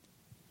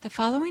The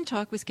following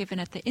talk was given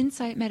at the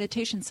Insight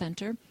Meditation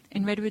Center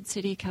in Redwood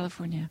City,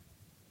 California.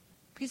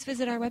 Please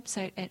visit our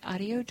website at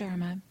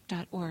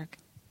audiodharma.org.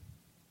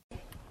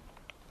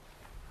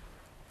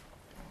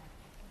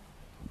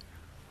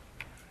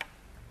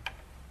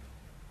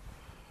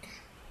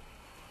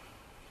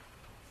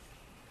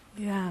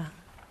 Yeah.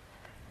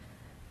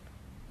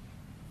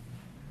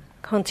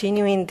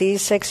 Continuing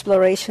this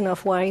exploration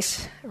of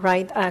wise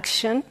right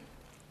action.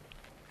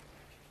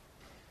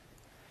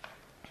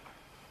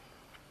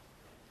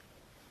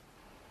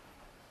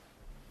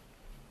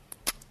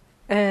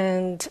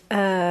 And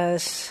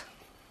as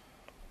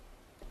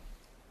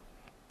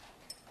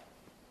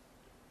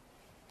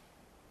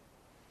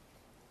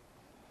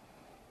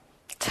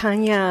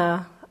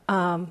Tanya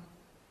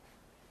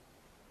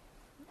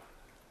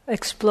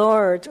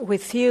explored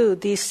with you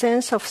this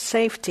sense of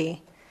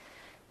safety.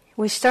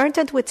 We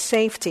started with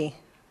safety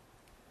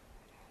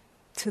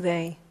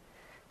today,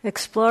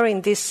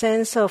 exploring this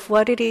sense of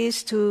what it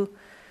is to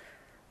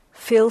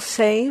feel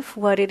safe,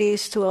 what it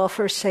is to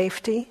offer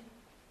safety,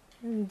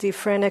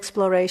 different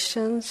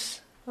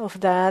explorations of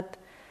that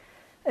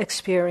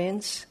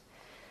experience,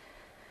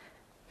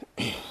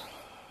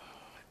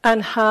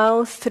 and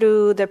how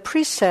through the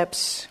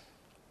precepts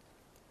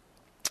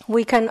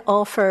we can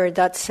offer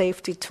that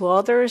safety to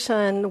others,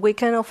 and we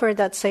can offer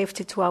that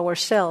safety to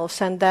ourselves.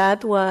 And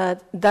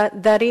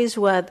that is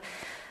what,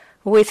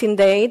 within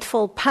the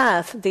Eightfold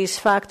Path, this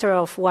factor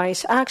of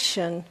wise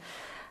action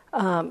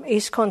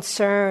is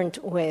concerned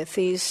with,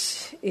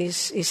 is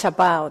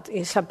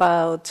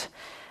about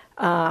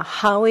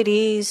how it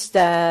is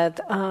that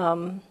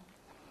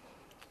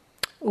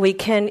we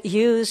can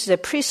use the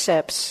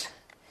precepts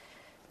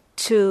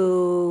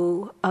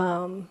to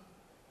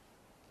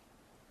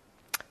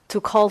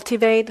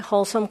cultivate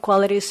wholesome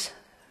qualities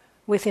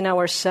within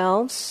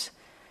ourselves,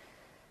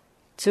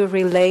 to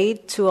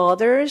relate to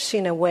others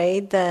in a way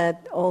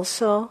that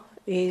also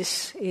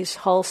is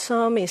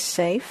wholesome, is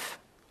safe.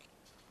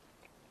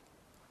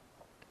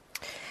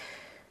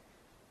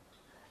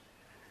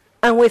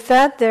 And with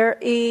that, there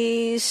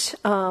is,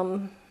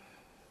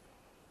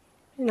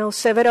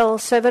 several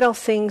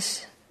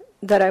things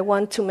that I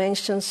want to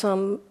mention,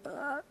 some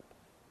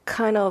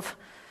kind of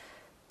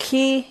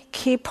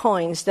key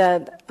points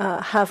that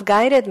have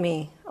guided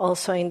me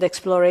also in the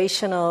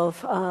exploration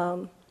of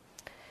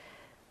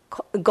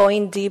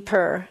going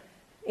deeper,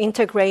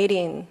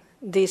 integrating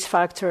this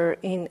factor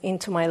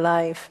into my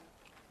life.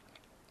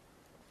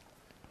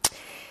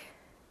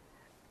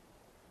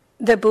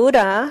 The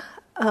Buddha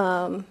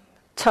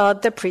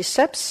taught the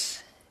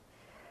precepts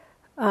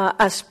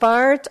as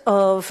part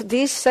of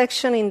this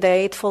section in the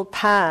Eightfold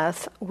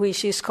Path,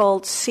 which is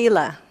called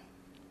Sila.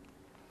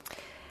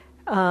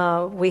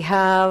 We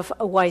have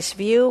a wise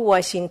view,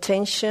 wise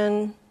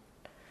intention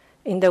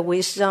in the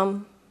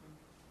wisdom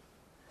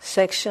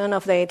section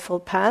of the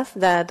Eightfold Path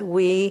that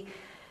we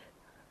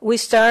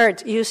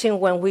start using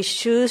when we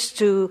choose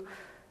to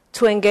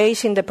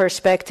engage in the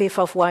perspective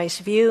of wise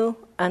view,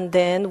 and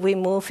then we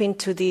move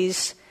into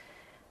this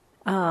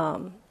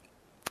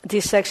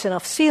section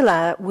of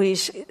Sila,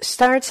 which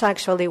starts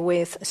actually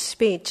with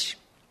speech.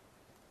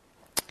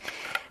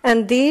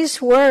 And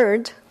this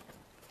word,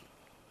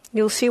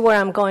 you'll see where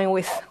I'm going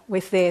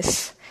with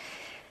this.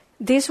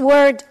 This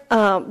word,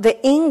 the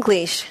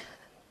English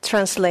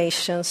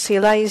translation,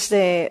 Sila is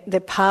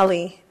the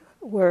Pali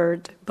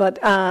word,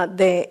 but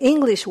the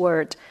English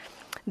word,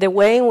 the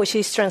way in which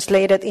it's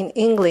translated in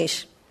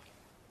English,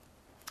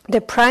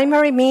 the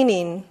primary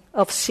meaning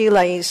of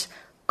Sila is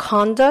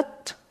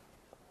conduct,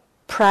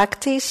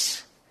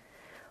 practice,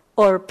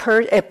 or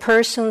a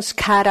person's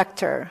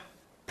character,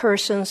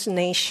 person's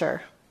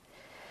nature.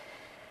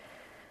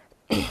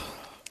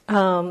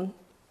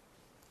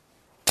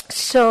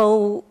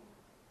 So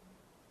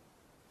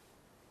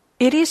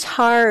it is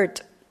hard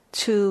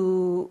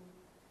to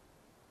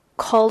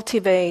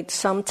cultivate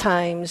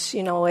sometimes,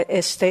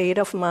 a state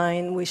of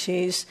mind which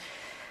is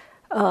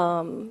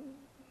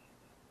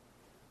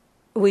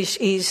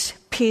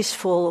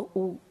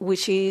peaceful,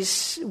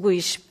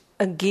 which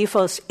give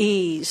us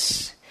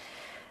ease.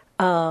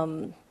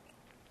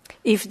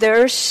 If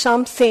there's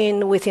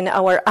something within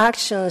our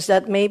actions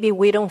that maybe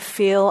we don't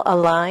feel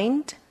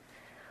aligned,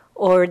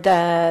 or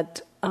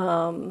that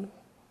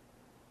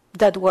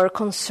we're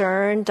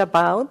concerned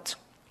about.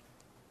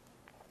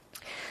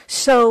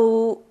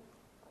 So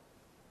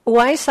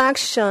wise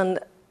action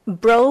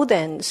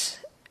broadens,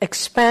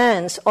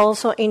 expands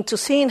also into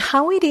seeing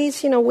how it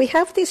is, we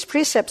have these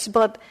precepts,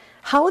 but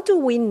how do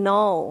we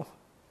know?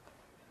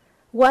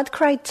 What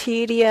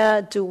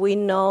criteria do we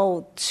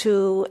know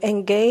to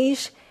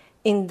engage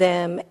in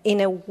them in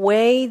a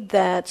way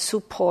that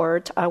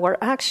support our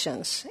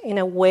actions, in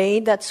a way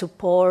that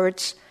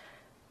supports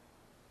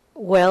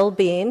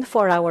well-being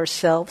for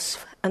ourselves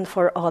and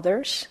for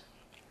others,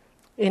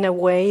 in a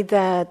way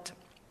that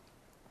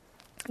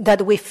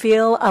we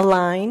feel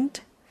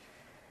aligned,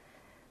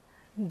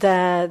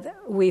 that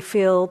we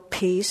feel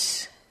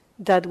peace,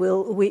 that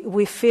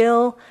we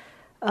feel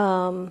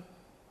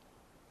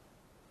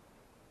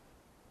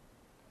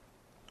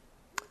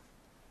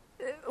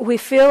we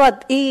feel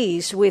at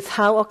ease with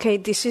how, okay,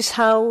 this is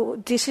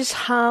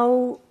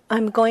how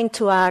I'm going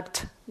to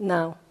act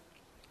now.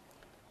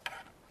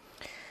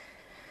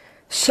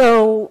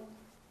 So,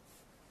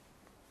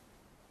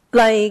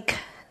 like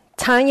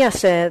Tanya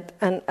said,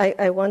 and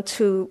I want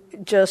to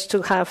just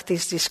to have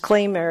this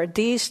disclaimer,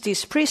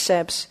 these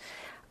precepts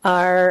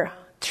are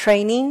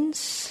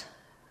trainings,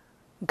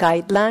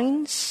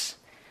 guidelines.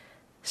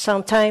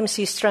 Sometimes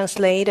it's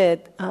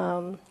translated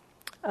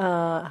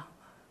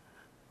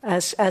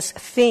as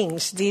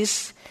things,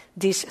 these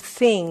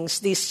things,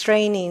 these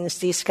trainings,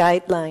 these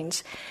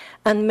guidelines.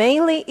 And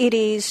mainly it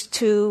is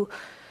to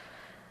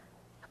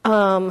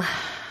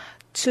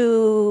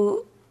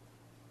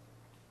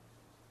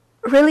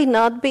really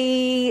not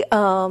be,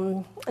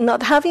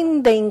 not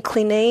having the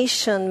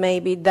inclination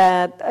maybe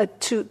that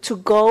to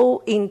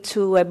go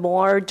into a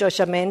more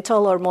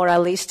judgmental or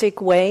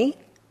moralistic way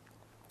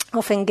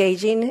of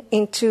engaging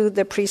into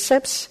the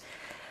precepts,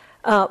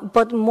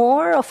 but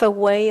more of a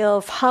way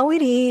of how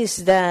it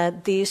is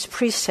that these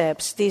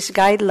precepts, these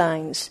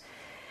guidelines,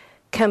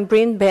 can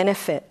bring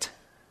benefit,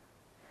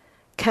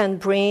 can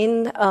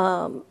bring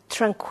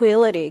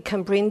tranquility,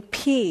 can bring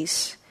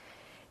peace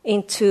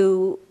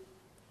into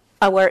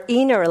our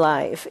inner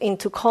life,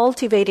 into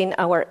cultivating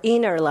our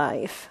inner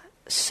life,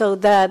 so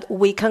that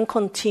we can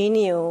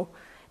continue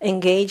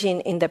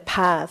engaging in the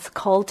path,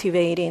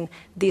 cultivating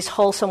these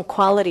wholesome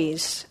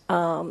qualities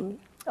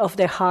of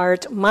the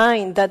heart,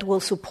 mind that will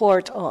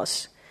support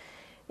us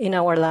in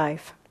our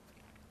life.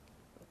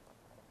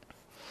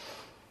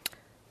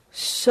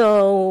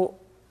 So,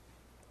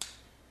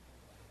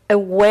 a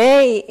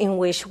way in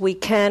which we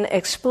can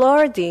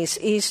explore this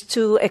is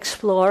to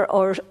explore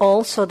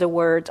also the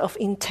word of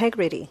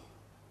integrity.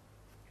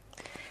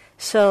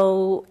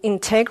 So,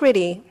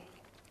 integrity,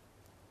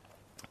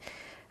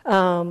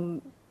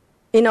 in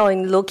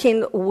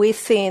looking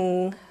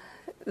within,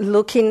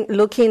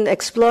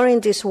 exploring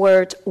this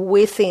word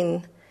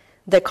within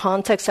the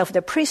context of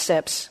the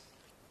precepts,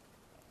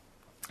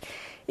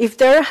 if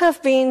there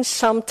have been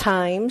some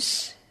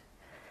times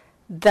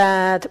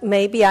that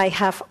maybe I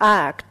have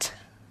acted,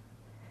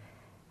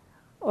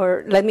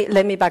 or let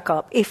me back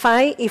up. If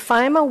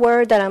I'm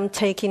aware that I'm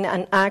taking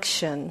an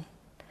action,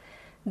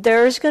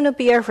 there's going to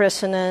be a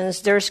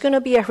resonance, there's going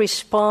to be a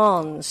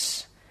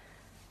response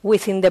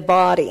within the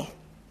body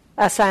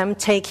as I'm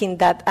taking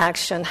that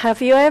action.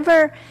 Have you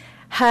ever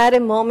had a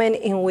moment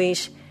in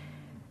which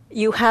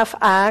you have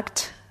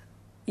acted,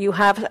 you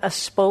have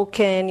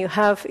spoken, you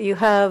have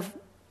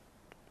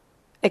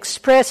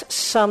expressed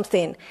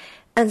something,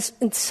 and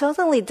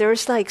suddenly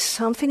there's like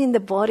something in the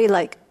body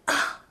like,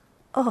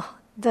 oh,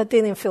 that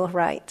didn't feel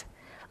right.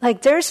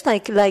 Like there's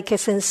like a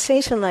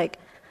sensation like,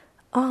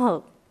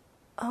 oh,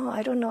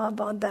 I don't know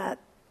about that.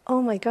 Oh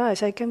my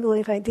gosh, I can't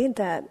believe I did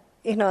that.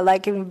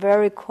 Like in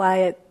very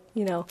quiet,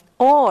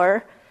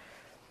 or,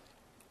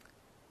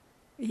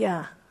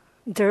 yeah,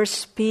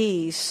 there's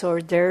peace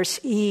or there's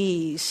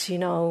ease,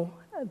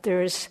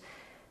 there's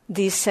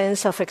this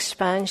sense of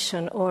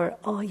expansion, or,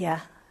 oh yeah,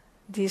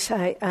 this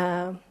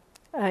I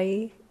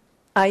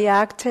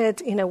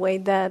acted in a way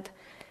that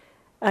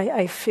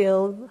I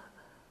feel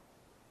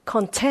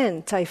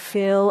content, I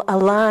feel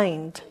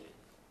aligned.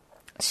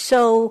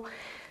 So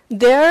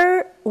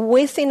there,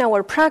 within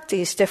our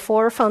practice, the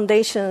 4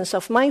 foundations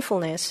of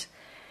mindfulness,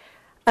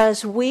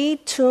 as we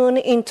tune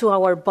into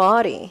our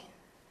body,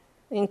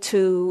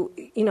 into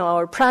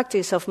our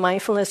practice of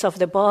mindfulness of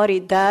the body,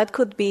 that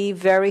could be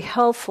very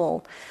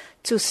helpful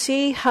to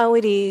see how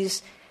it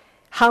is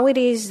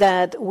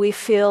that we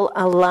feel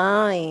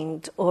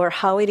aligned, or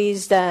how it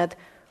is that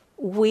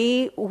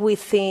we,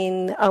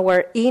 within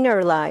our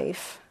inner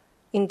life,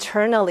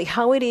 internally,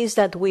 how it is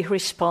that we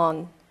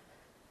respond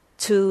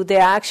to the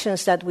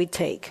actions that we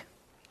take.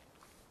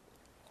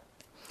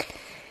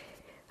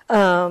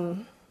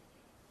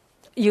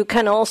 You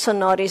can also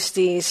notice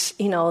this,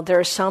 there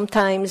are some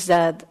times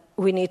that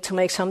we need to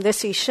make some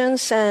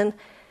decisions, and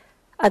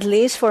at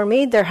least for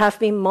me, there have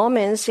been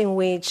moments in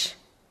which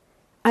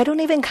I don't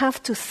even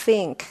have to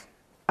think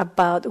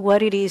about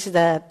what it is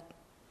that,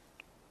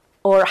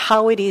 or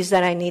how it is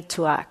that I need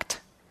to act.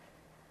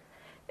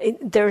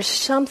 There's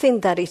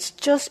something that it's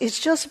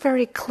just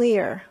very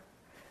clear.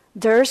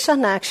 There's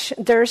an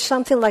action, there's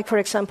something like, for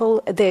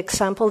example, the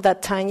example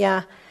that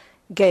Tanya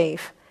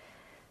gave.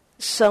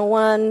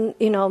 Someone,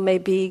 may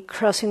be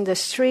crossing the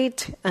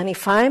street, and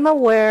if I'm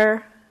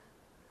aware,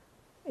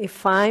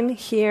 if I'm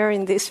here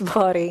in this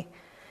body,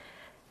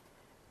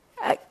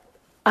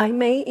 I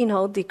may,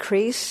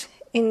 decrease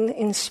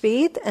in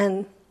speed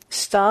and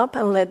stop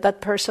and let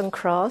that person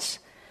cross.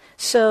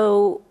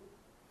 So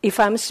if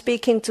I'm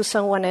speaking to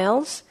someone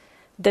else,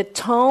 the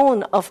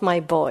tone of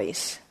my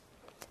voice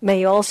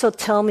may also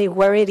tell me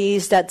where it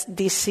is that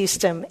this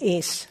system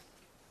is.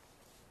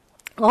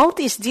 All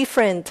these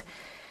different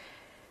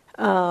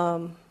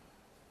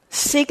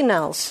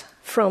signals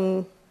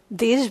from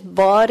this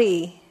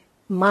body,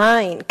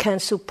 mind, can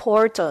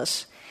support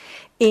us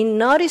in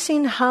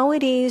noticing how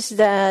it is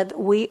that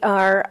we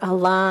are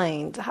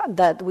aligned,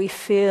 that we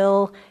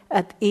feel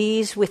at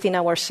ease within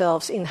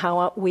ourselves in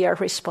how we are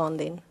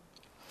responding.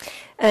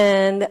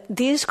 And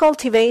this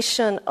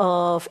cultivation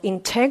of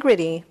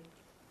integrity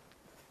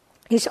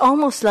is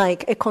almost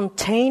like a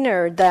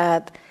container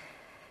that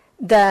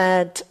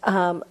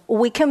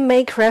we can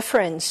make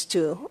reference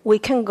to. We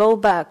can go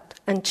back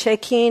and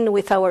check in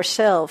with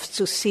ourselves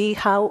to see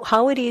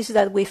how it is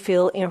that we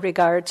feel in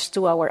regards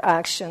to our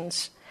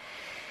actions.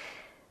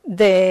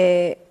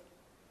 The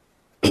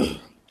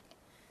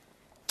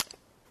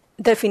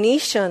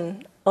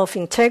definition of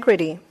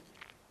integrity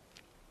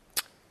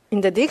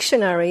in the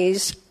dictionary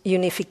is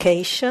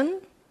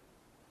unification,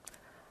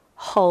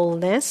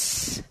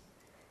 wholeness,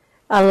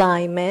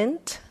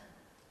 alignment,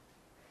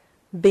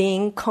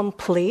 being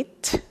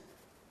complete,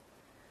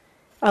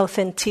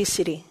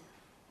 authenticity.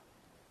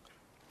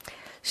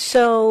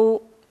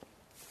 So,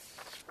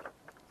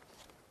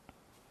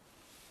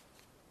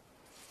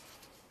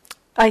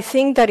 I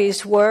think that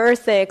is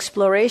worth the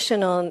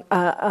exploration on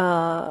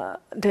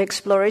the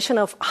exploration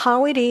of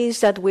how it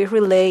is that we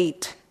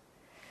relate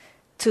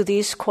to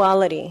this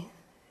quality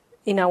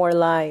in our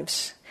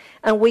lives,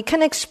 and we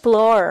can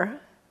explore,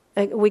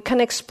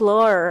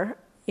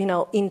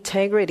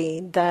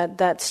 integrity,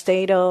 that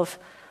state of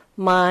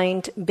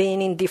mind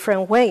being in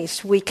different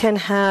ways. We can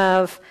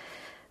have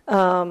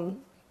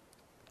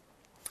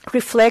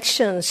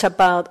reflections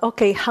about,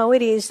 how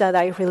it is that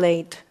I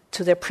relate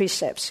to the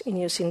precepts, in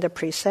using the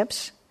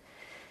precepts.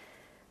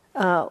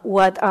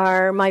 What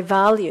are my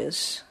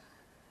values,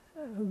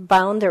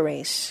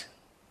 boundaries?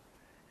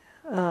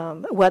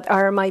 What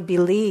are my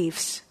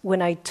beliefs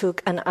when I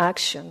took an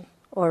action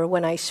or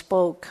when I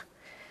spoke?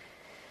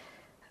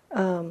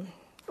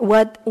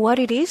 What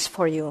it is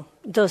for you?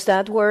 Does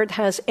that word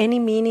has any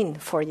meaning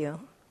for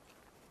you?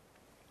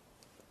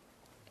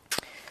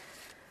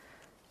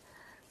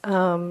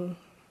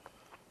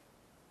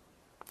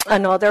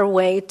 Another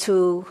way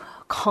to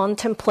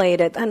contemplate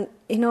it, and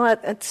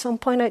at some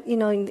point,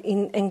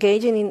 in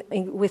engaging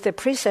with the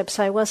precepts,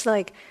 I was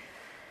like,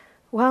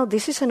 wow,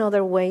 this is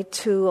another way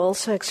to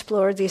also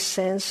explore this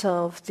sense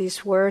of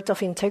this word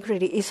of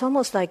integrity. It's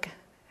almost like a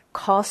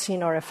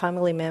cousin or a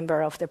family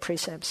member of the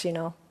precepts,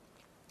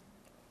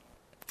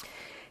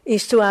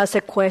 is to ask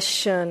a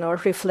question or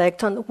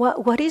reflect on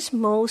what is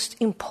most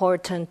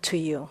important to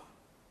you.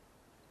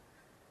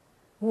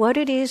 What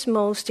it is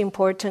most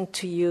important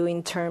to you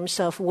in terms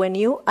of when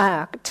you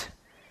act.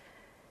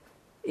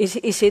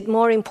 Is it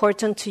more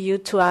important to you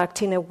to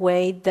act in a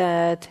way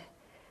that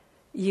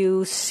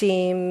you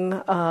seem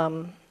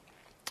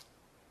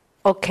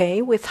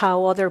okay with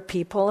how other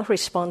people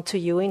respond to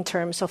you in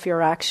terms of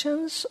your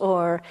actions?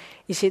 Or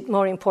is it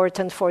more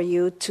important for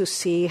you to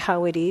see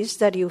how it is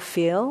that you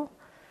feel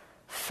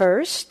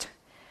first?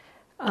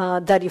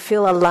 That you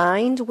feel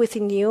aligned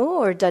within you,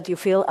 or that you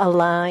feel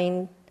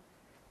aligned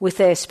with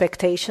the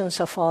expectations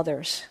of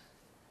others?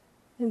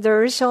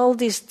 There's all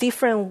these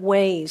different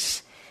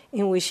ways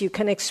in which you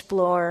can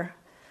explore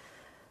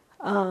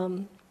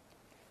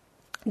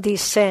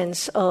this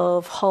sense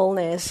of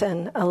wholeness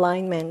and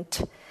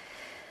alignment.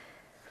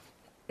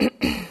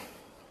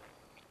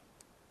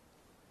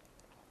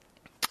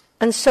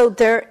 And so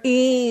there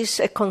is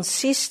a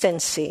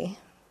consistency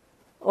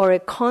or a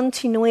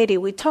continuity.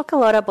 We talk a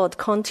lot about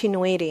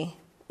continuity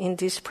in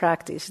this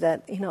practice,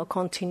 that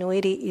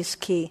continuity is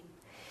key.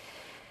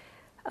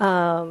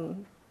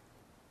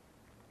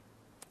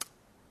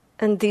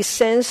 And this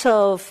sense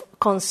of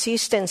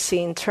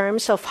consistency in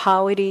terms of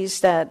how it is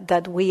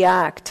that we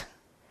act,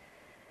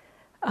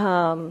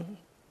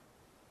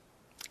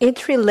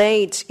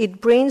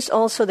 it brings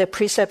also the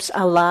precepts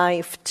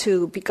alive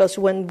too, because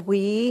when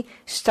we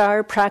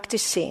start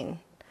practicing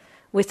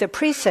with the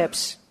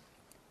precepts,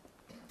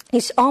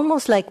 it's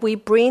almost like we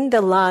bring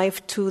the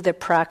life to the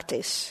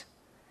practice.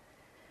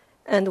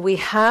 And we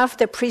have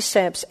the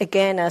precepts,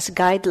 again, as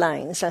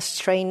guidelines, as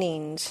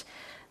trainings,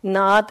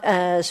 not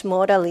as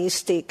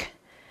moralistic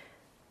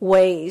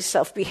ways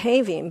of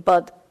behaving,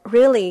 but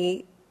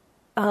really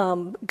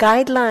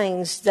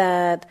guidelines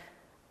that,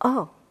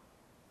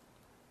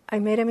 I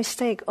made a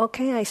mistake.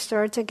 Okay, I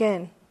start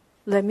again.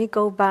 Let me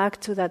go back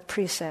to that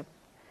precept.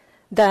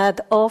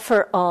 That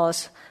offer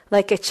us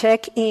like a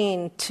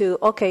check-in to,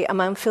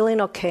 am I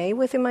feeling okay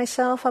within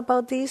myself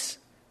about this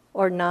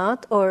or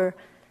not? Or,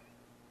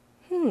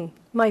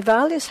 my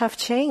values have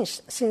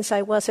changed since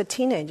I was a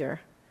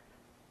teenager.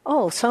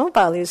 Some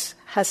values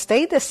have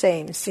stayed the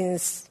same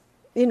since,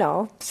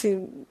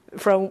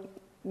 from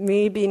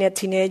me being a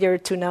teenager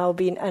to now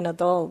being an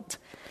adult.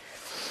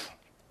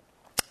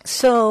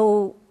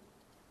 So,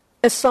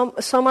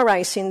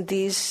 summarizing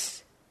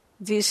this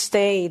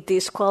state,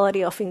 this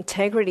quality of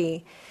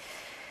integrity,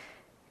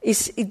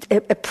 is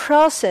a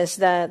process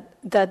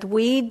that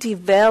we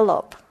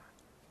develop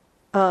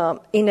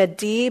in a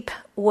deep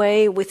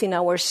way within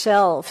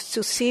ourselves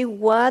to see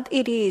what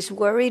it is,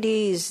 where it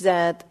is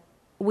that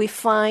we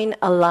find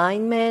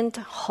alignment,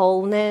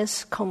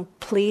 wholeness,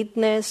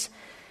 completeness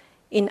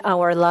in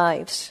our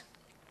lives.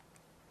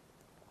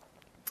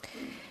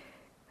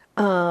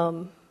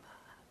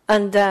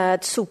 and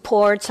that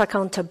supports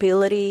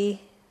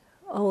accountability,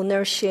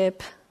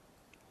 ownership,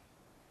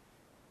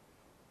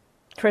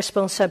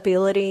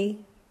 responsibility,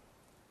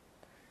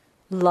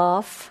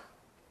 love,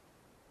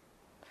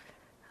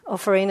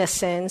 offering a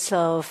sense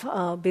of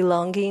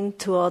belonging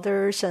to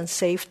others and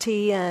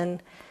safety,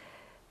 and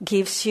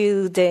gives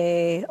you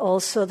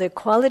also the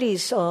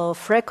qualities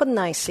of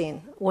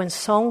recognizing when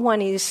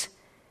someone is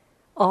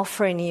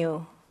offering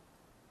you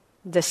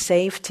the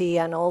safety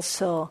and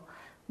also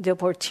the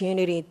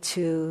opportunity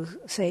to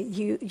say,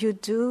 you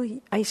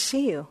do, I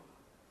see you.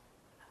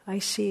 I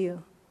see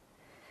you.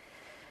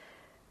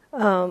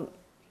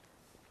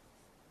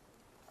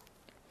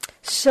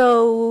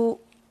 So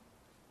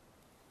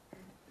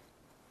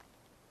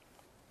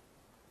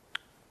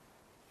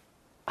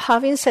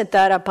having said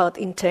that about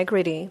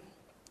integrity,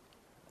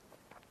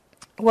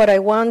 what I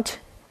want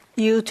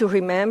you to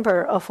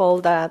remember of all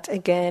that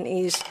again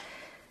is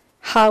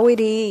how it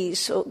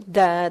is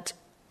that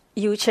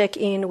you check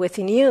in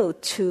within you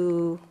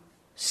to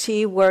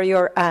see where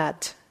you're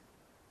at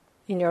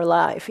in your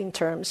life in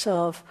terms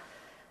of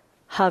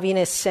having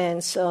a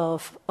sense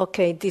of,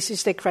 okay, this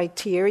is the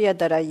criteria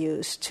that I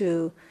use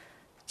to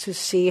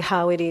see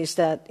how it is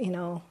that,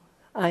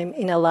 I'm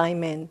in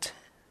alignment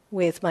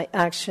with my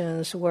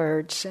actions,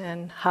 words,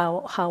 and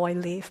how I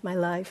live my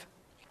life.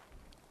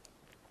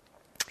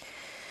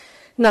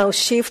 Now,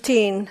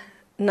 shifting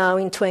now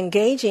into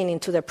engaging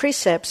into the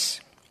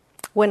precepts,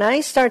 when I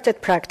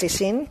started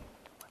practicing,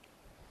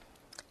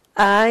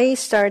 I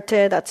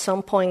started at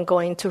some point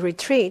going to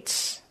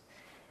retreats,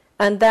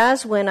 and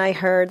that's when I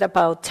heard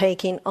about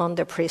taking on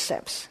the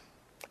precepts.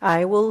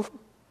 I will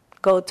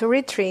go to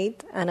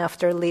retreat, and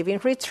after leaving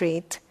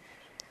retreat,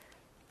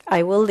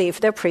 I will leave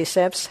the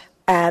precepts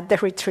at the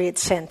retreat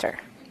center.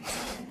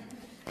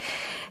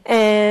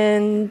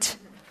 And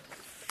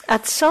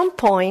at some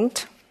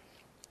point,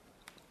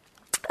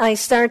 I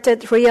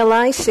started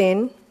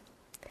realizing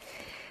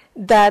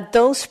that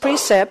those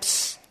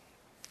precepts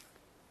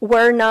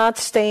were not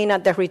staying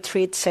at the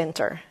retreat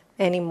center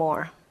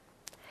anymore.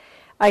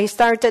 I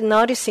started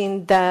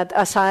noticing that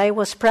as I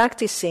was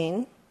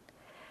practicing,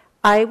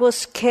 I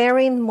was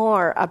caring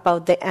more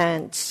about the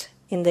ants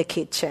in the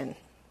kitchen.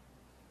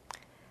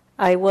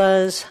 I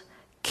was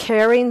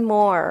caring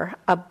more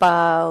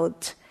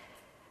about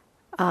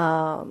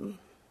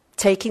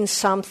taking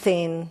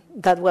something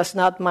that was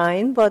not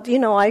mine, but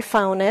I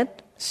found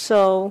it,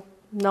 so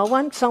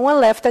someone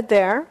left it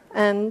there,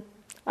 and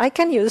I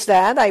can use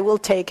that, I will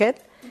take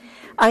it.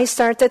 I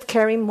started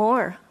caring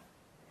more.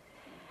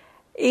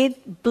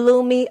 It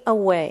blew me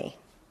away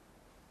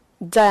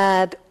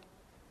that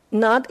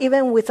not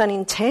even with an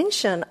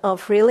intention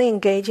of really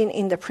engaging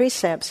in the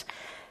precepts,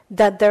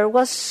 that there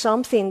was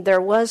some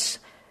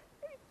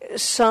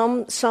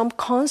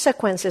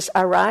consequences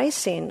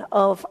arising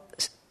of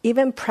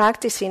even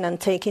practicing and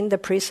taking the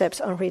precepts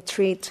on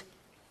retreat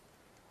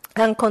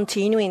and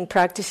continuing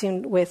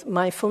practicing with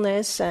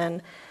mindfulness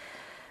and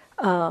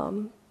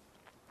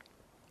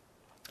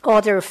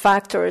other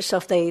factors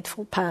of the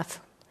Eightfold Path.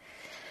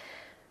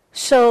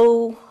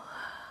 So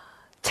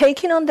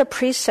taking on the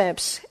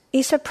precepts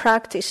is a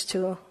practice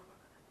too.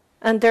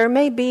 And there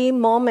may be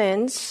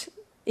moments,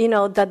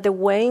 that the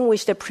way in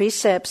which the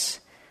precepts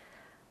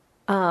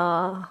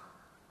are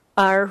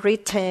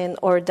written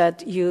or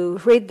that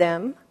you read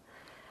them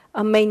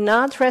may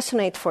not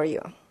resonate for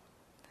you.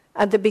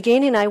 At the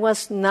beginning, I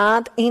was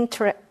not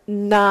interested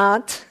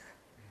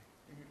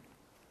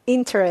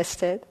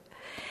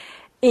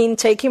in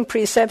taking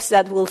precepts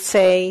that will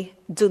say,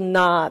 do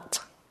not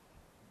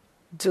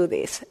do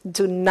this,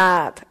 do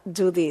not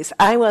do this.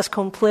 I was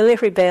completely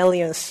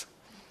rebellious.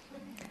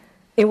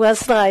 It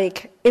was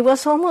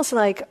almost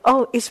like,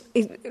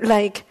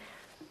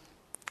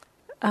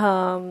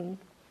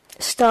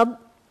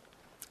 stop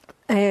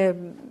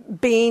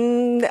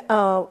being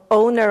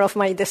owner of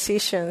my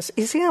decisions.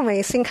 Isn't it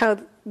amazing how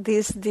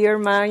this dear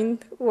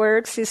mind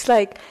works? It's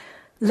like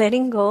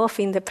letting go of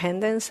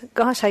independence.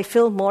 Gosh, I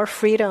feel more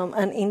freedom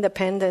and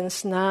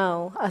independence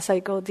now as I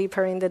go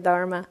deeper in the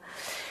Dharma.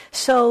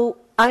 So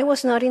I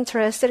was not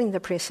interested in the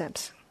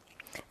precepts.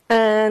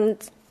 And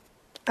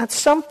at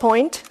some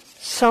point,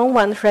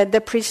 someone read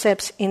the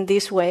precepts in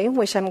this way,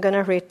 which I'm going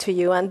to read to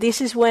you. And this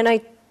is when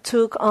I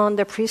took on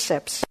the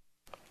precepts.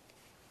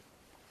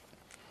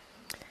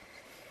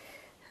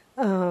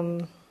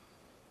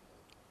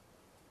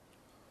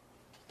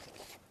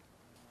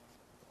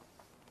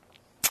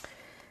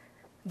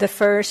 The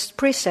first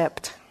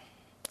precept: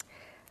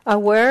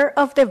 aware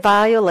of the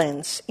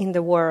violence in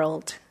the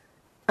world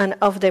and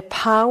of the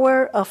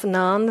power of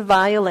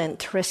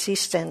non-violent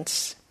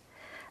resistance,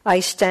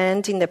 I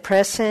stand in the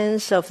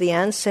presence of the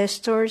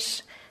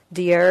ancestors,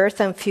 the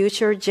earth, and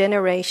future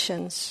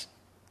generations,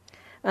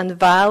 and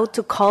vow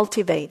to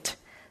cultivate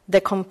the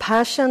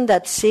compassion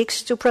that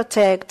seeks to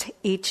protect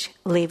each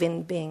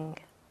living being.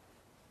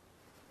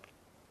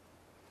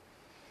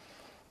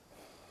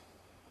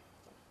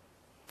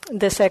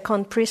 The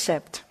second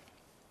precept: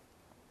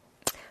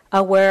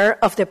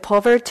 aware of the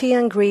poverty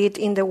and greed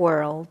in the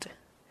world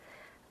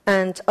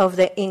and of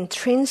the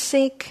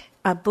intrinsic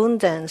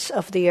abundance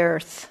of the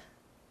earth.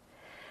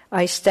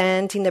 I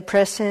stand in the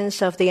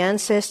presence of the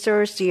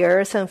ancestors, the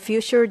earth, and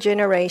future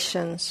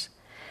generations,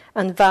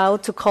 and vow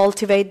to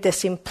cultivate the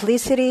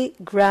simplicity,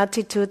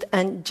 gratitude,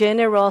 and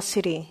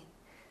generosity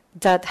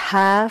that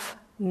have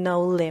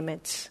no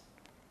limits.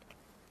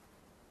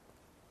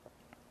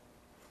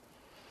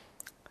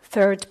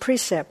 Third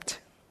precept.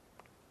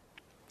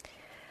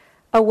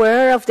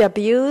 Aware of the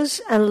abuse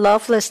and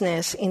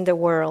lovelessness in the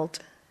world,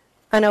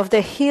 and of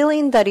the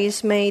healing that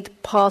is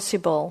made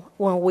possible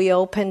when we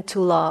open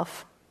to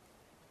love.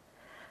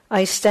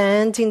 I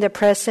stand in the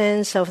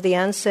presence of the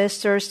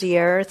ancestors, the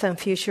earth, and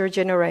future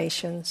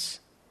generations,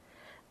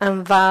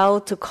 and vow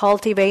to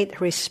cultivate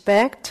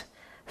respect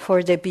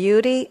for the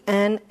beauty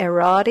and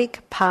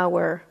erotic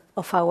power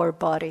of our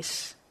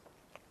bodies.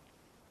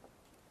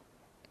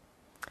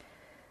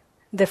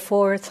 The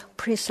fourth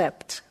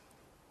precept.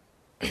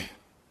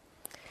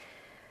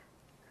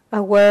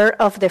 Aware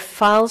of the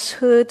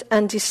falsehood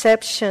and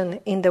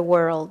deception in the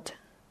world,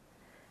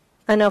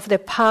 and of the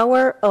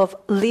power of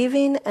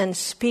living and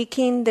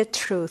speaking the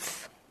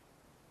truth.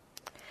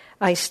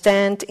 I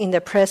stand in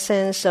the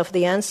presence of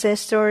the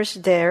ancestors,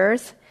 the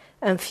earth,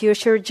 and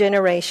future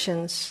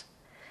generations,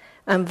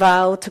 and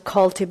vow to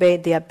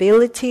cultivate the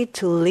ability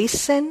to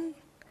listen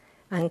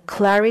and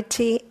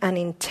clarity and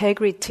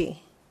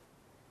integrity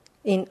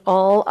in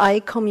all I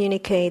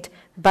communicate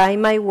by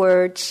my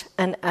words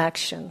and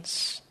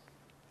actions.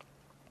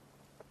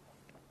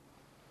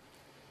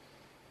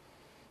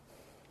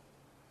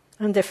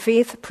 And the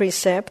fifth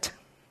precept,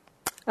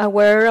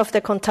 aware of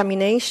the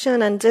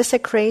contamination and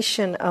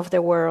desecration of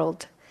the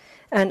world,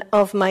 and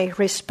of my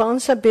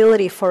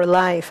responsibility for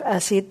life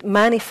as it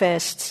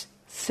manifests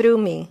through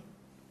me.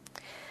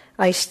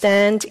 I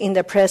stand in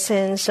the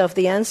presence of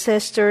the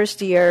ancestors,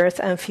 the earth,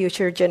 and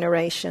future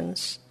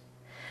generations,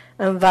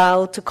 and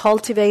vow to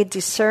cultivate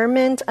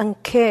discernment and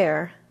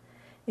care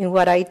in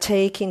what I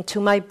take into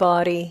my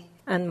body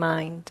and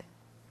mind.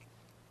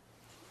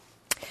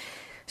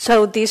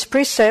 So these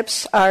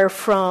precepts are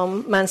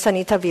from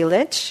Manzanita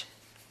Village,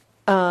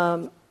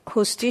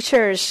 whose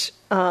teachers,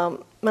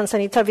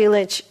 Manzanita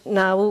Village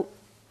now,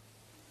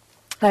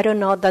 I don't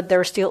know that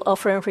they're still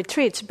offering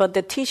retreats, but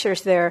the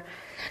teachers there,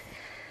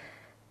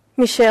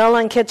 Michelle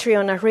and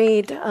Catriona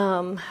Reed,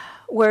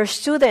 were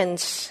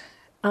students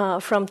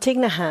from Thich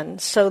Nhat Hanh.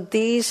 So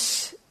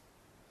these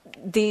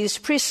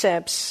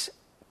precepts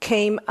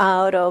came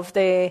out of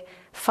the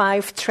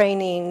 5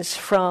 trainings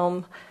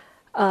from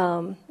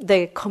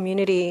the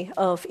community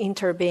of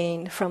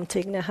Interbeing from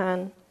Thich Nhat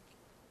Hanh.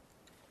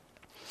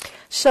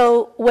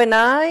 So when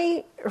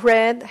I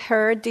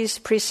heard these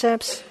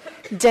precepts,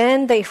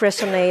 then they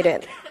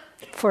resonated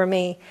for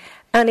me.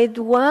 And it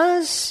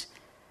was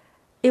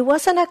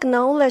an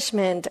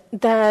acknowledgement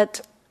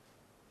that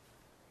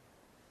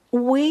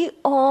we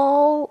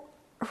all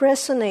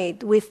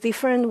resonate with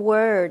different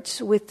words,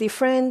 with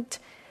different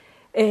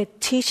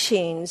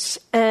teachings,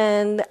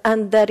 and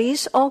that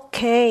is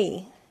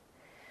okay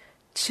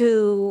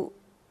to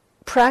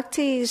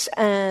practice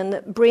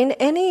and bring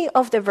any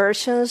of the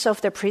versions of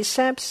the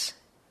precepts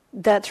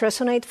that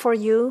resonate for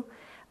you.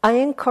 I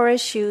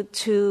encourage you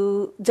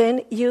to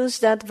then use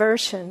that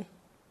version.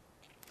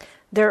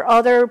 There are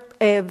other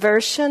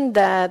versions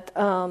that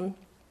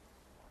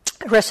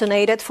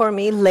resonated for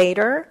me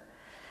later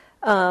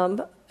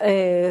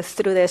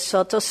through the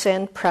Soto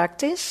Zen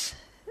practice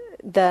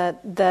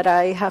that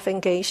I have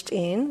engaged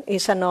in.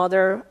 Is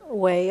another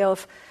way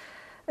of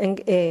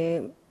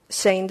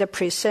saying the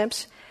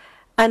precepts.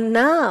 And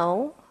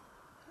now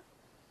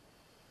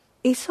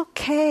it's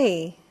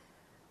okay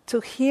to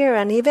hear,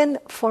 and even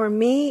for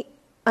me,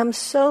 I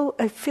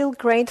feel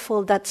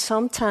grateful that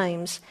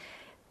sometimes,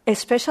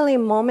 especially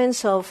in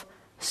moments of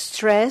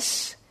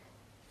stress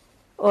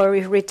or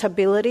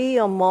irritability,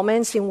 or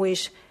moments in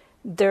which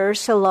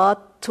there's a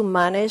lot to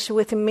manage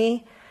with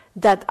me,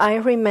 that I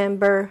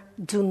remember,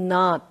 do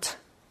not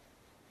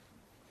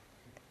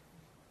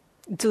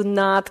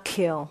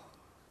kill.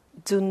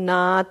 Do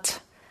not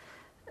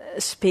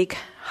speak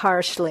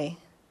harshly.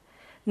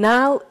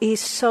 Now is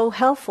so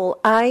helpful.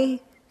 I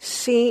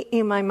see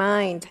in my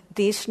mind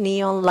this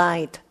neon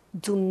light.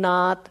 Do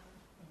not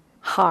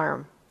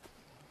harm.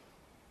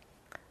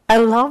 I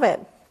love it.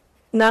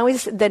 Now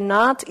the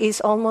not is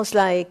almost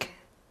like,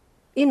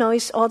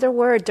 it's other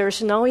word.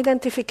 There's no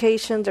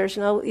identification.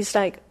 It's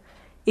like,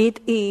 it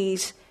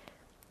is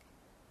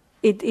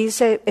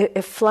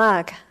a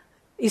flag.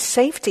 It's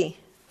safety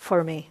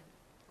for me.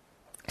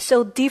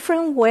 So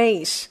different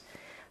ways.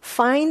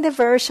 Find the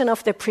version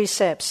of the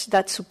precepts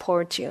that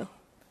support you.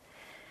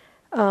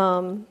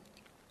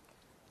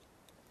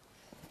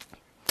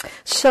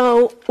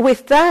 So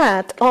with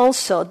that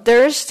also,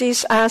 there's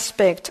this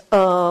aspect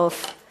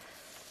of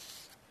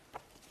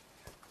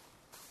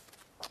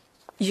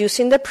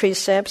using the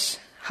precepts,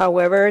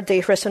 however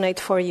they resonate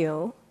for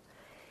you,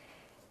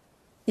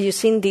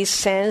 using this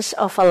sense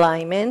of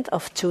alignment,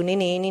 of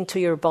tuning in into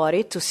your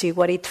body to see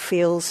what it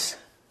feels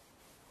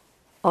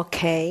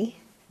okay,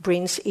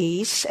 brings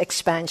ease,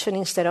 expansion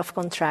instead of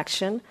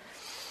contraction.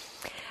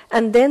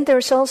 And then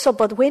there's also,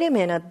 but wait a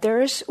minute,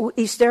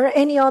 is there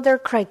any other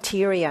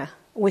criteria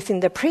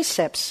within the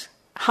precepts?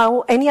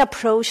 Any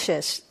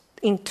approaches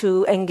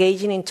into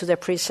engaging into the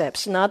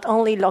precepts? Not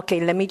only,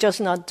 okay, let me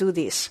just not do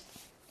this.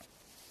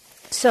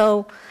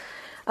 So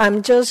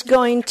I'm just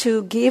going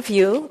to give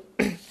you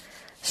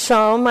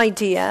some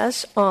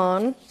ideas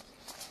on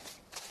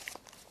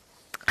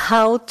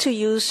how to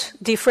use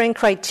different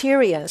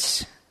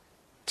criterias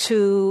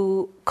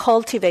to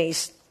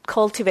cultivate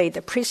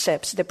the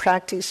precepts, the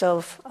practice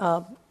of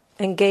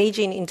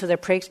engaging into the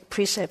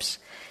precepts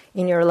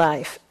in your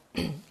life.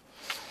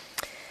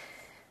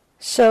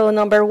 So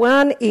number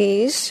one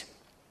is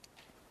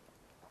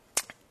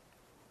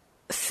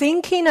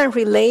thinking and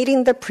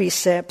relating the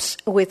precepts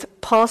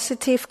with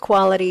positive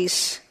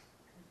qualities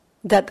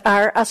that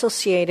are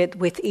associated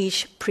with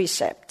each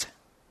precept.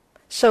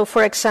 So,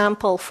 for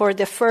example, for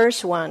the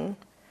first one,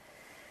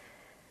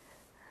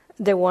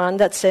 the one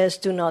that says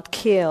do not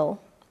kill,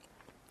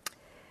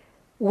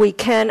 we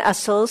can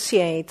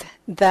associate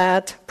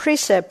that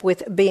precept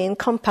with being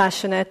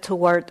compassionate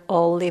toward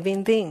all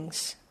living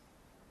beings.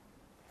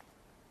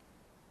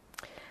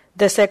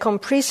 The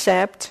second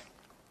precept,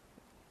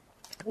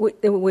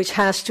 which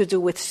has to do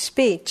with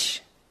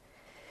speech,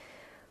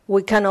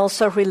 we can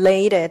also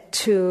relate it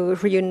to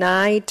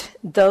reunite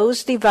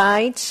those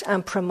divides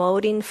and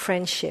promoting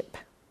friendship.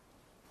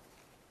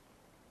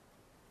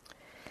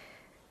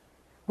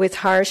 With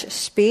harsh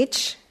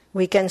speech,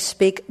 we can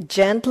speak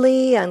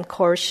gently and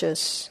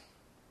courteous.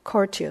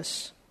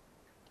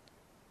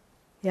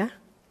 Yeah?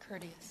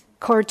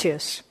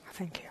 Courteous.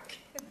 Thank you.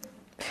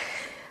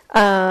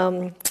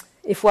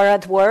 If we're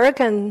at work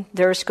and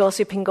there's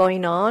gossiping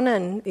going on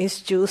and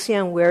it's juicy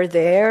and we're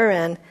there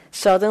and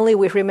suddenly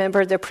we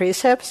remember the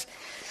precepts,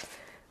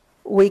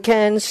 we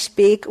can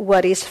speak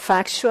what is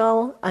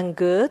factual and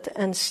good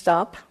and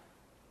stop,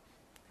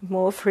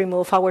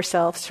 remove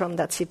ourselves from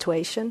that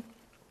situation.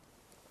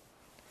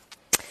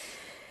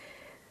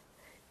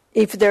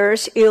 If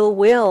there's ill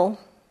will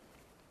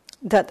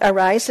that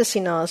arises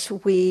in us,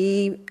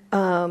 we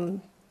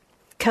can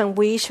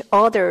wish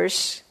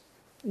others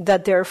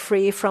that they're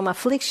free from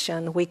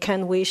affliction. We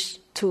can wish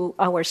to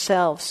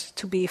ourselves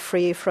to be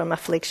free from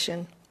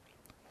affliction.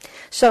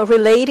 So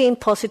relating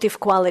positive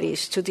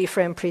qualities to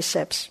different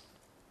precepts.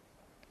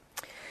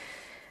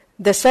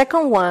 The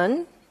second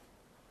one,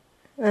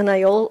 and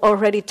I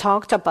already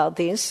talked about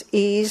this,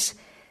 is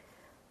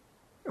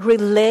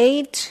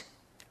relate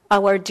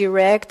our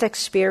direct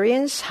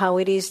experience, how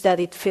it is that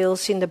it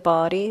feels in the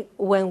body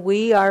when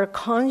we are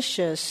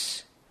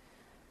conscious,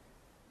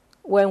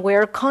 when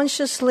we're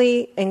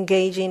consciously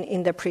engaging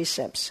in the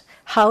precepts.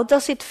 How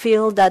does it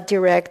feel, that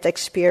direct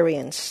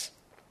experience?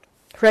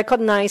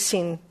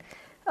 Recognizing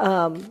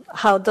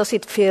how does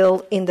it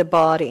feel in the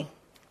body.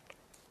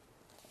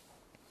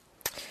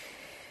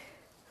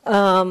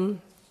 The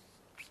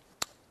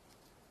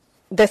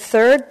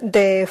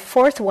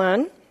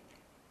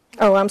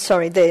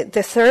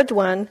third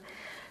one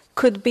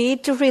could be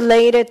to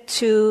relate it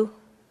to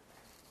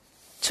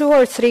 2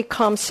 or 3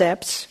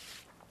 concepts.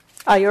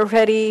 I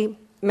already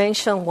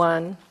mentioned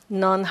one,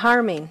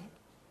 non-harming.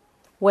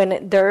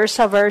 When there's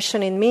a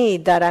version in me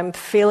that I'm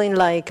feeling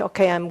like,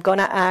 okay, I'm going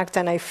to act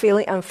and I'm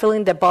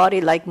feeling the body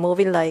like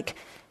moving like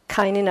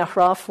kind in a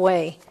rough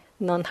way.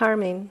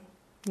 Non-harming,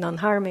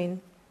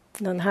 non-harming,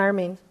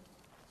 non-harming.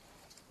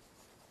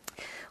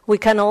 We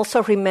can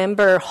also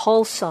remember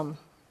wholesome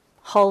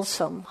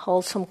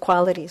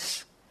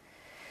qualities.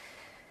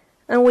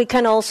 And we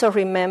can also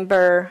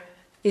remember,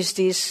 is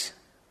this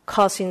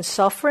causing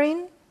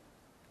suffering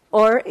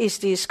or is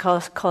this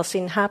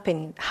causing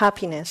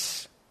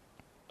happiness?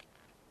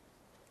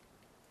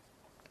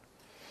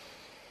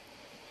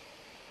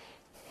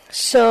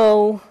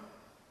 So,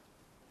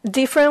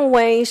 different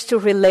ways to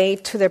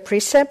relate to the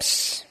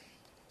precepts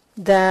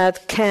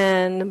that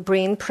can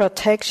bring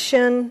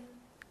protection,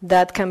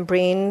 that can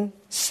bring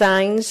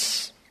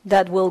signs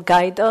that will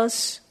guide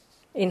us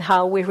in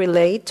how we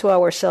relate to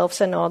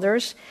ourselves and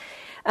others,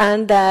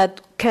 and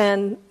that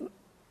can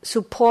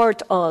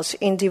support us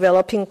in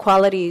developing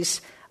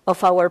qualities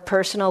of our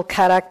personal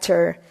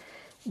character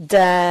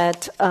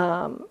that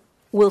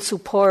will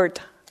support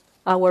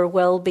our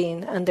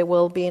well-being and the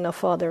well-being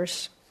of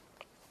others.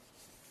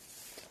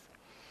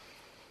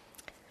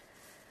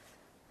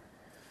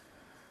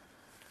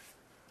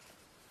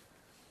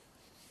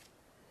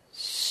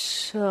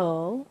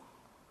 So,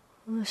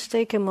 let's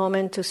take a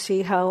moment to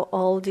see how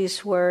all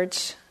these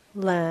words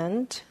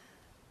land.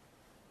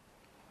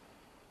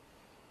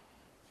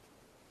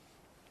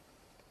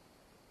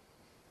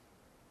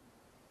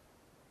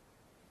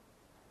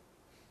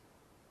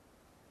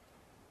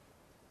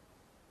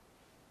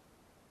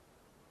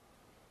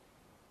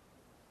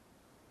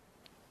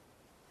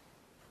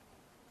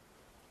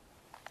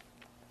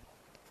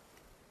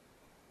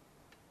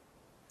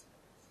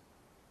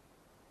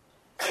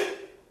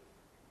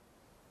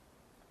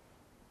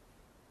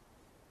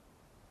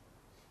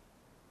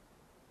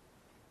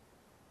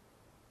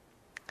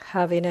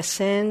 Having a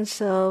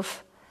sense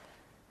of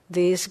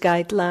these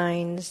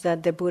guidelines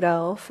that the Buddha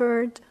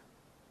offered,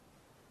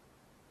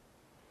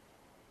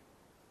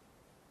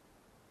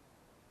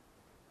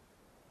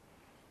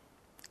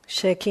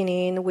 checking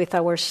in with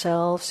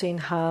ourselves in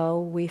how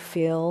we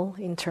feel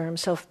in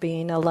terms of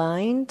being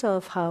aligned,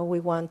 of how we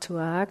want to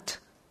act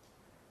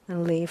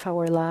and live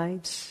our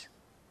lives.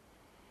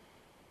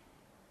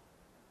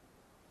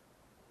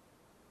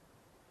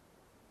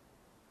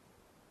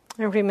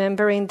 And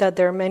remembering that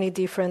there are many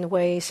different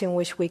ways in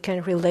which we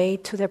can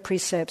relate to the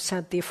precepts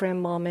at different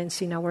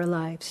moments in our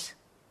lives.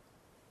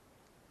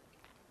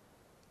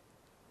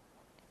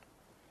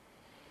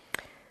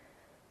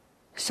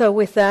 So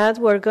with that,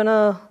 we're going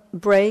to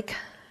break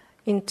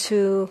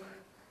into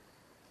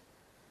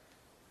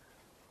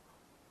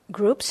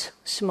groups,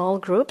 small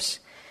groups.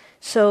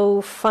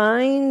 So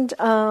find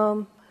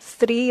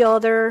 3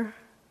 other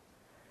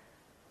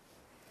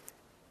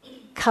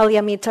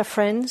Kalyamita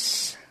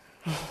friends,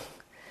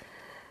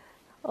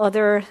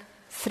 other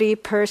 3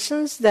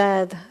 persons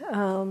that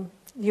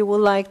you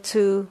would like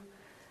to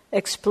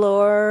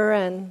explore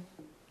and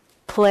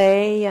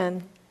play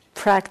and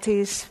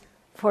practice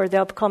for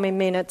the upcoming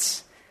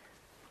minutes.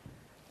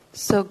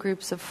 So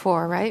groups of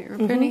 4, right,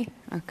 Bruni?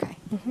 Mm-hmm. Okay.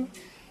 Mm-hmm.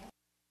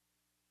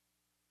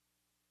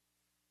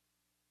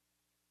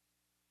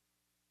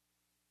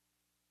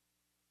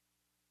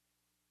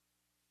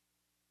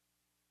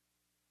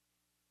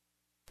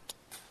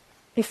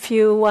 If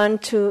you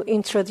want to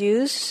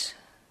introduce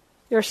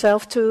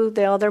yourself to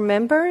the other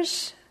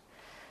members,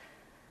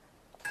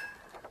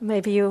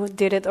 maybe you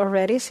did it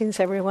already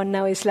since everyone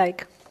now is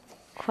like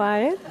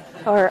quiet,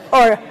 or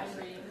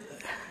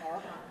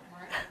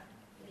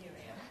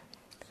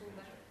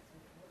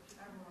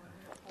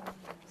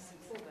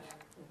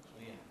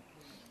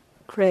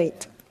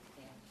great.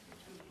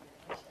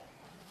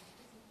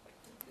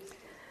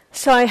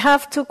 So I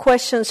have 2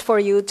 questions for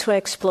you to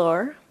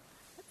explore.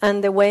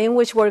 And the way in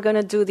which we're going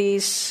to do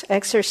these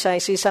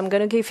exercises, I'm going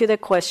to give you the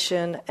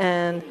question,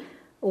 and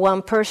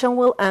one person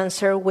will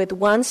answer with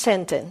 1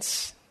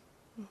 sentence.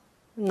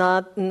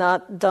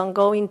 Don't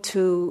go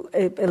into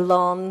a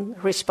long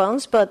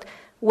response, but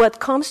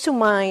what comes to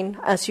mind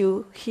as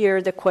you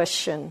hear the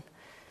question.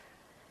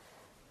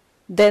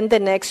 Then the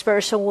next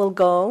person will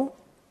go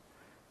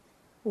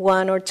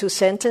 1 or 2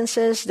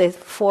 sentences. The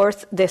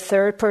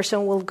third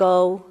person will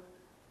go.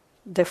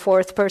 The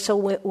fourth person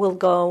will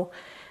go.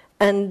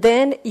 And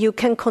then you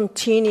can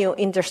continue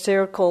in the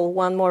circle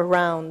 1 more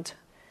round.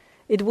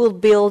 It will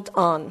build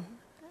on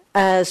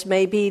as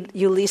maybe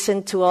you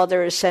listen to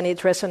others and it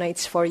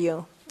resonates for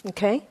you.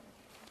 Okay?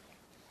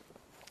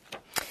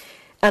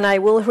 And I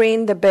will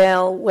ring the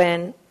bell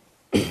when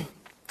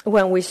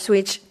we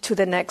switch to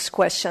the next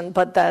question,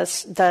 but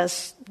that's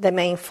the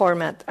main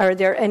format. Are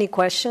there any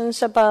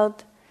questions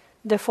about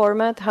the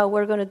format, how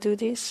we're going to do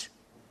this?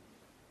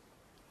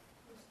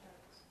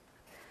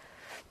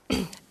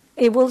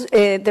 It will.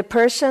 The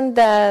person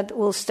that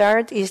will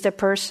start is the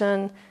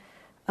person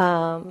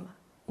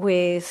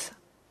with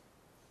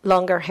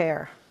longer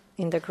hair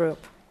in the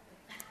group.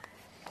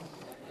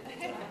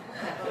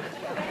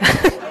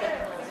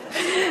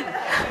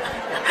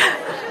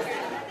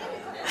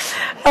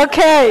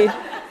 Okay.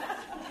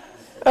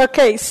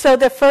 So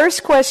the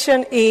first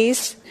question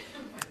is,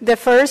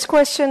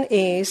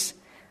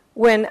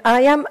 when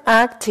I am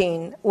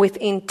acting with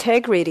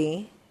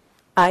integrity,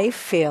 I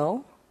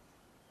feel.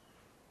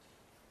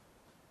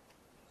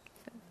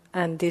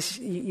 And this,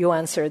 you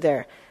answer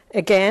there.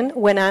 Again,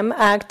 when I'm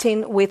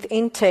acting with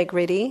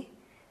integrity,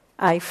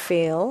 I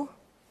feel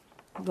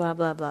blah,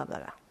 blah, blah,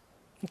 blah.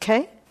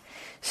 Okay?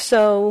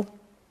 So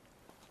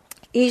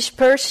each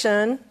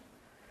person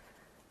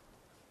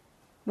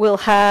will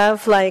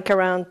have like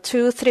around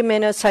 2-3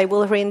 minutes. I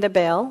will ring the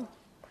bell.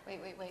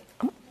 Wait.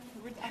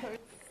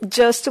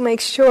 Just to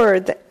make sure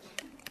that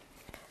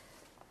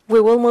we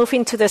will move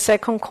into the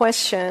second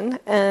question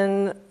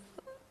and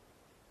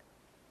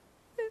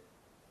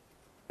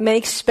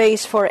make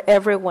space for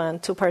everyone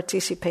to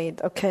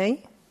participate,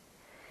 okay?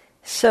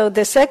 So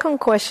the second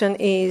question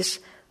is,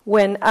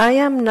 when I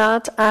am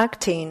not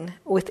acting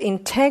with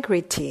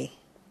integrity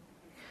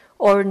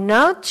or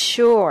not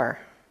sure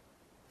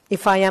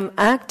if I am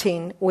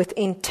acting with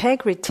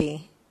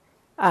integrity,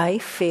 I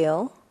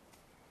feel,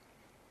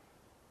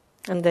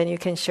 and then you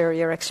can share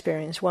your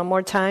experience. 1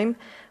 more time.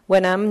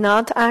 When I'm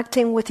not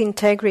acting with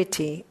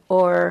integrity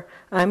or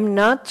I'm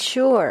not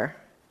sure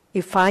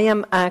if I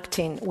am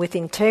acting with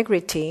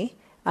integrity,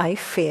 I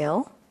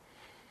feel.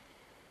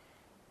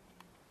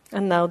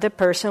 And now the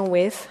person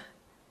with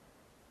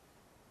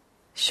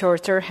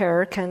shorter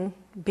hair can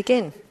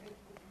begin.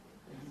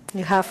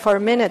 You have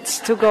 4 minutes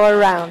to go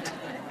around.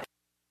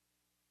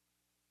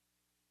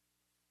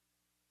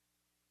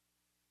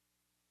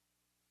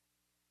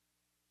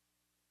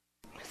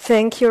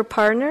 Thank your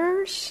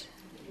partners.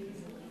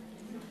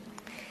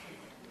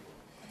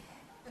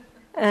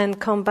 And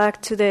come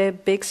back to the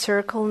big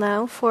circle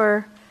now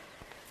for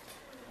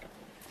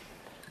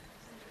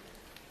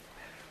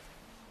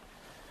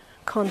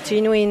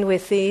continuing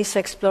with this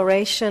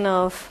exploration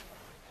of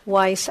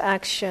wise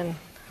action,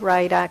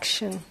 right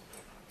action.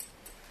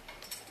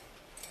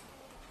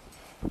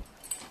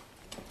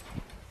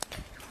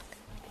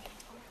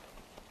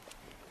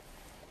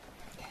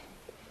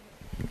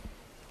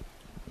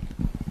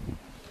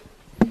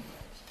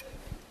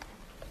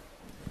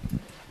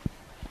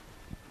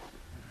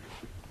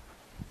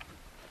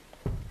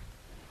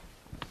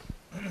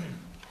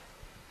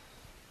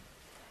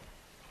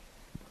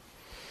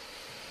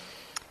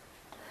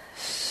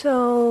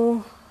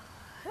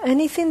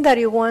 Anything that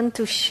you want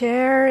to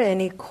share?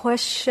 Any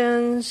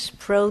questions,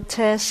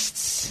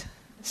 protests,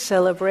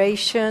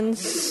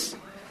 celebrations?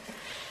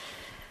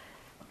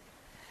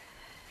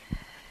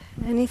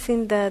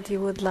 Anything that you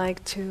would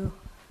like to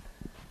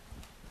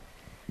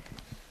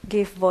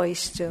give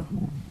voice to?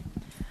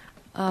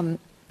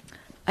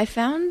 I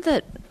found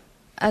that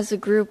as a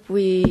group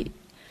we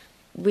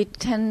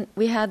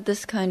had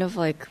this kind of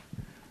like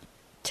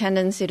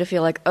tendency to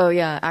feel like, oh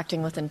yeah,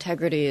 acting with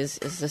integrity is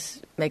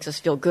this makes us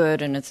feel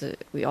good, and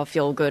we all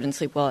feel good and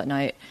sleep well at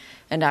night,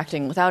 and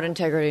acting without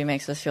integrity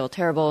makes us feel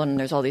terrible, and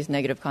there's all these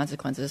negative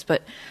consequences.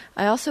 But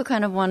I also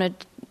kind of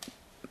wanted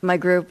my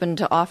group and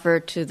to offer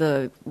to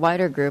the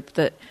wider group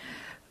that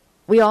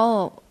we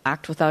all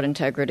act without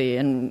integrity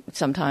and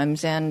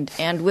sometimes and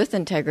with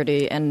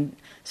integrity, and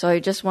so I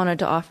just wanted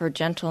to offer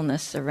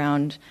gentleness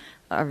around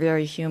our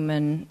very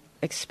human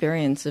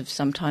experience of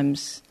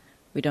sometimes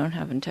we don't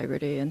have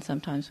integrity and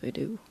sometimes we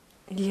do.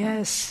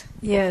 Yes.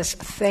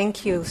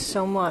 Thank you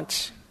so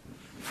much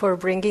for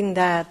bringing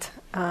that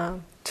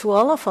to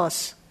all of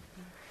us.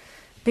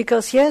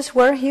 Because, yes,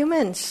 we're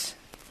humans.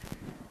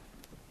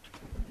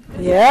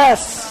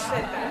 Yes.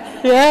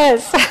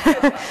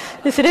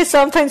 It is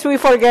sometimes we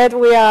forget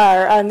we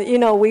are. And,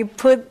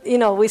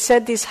 we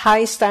set these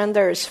high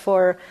standards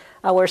for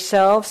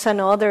ourselves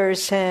and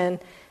others. And,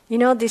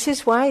 this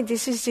is why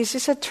this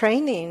is a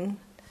training.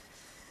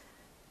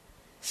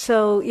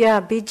 So,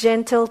 be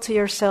gentle to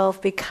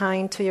yourself, be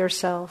kind to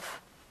yourself.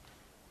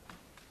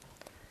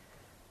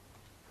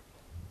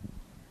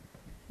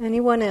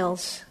 Anyone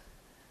else?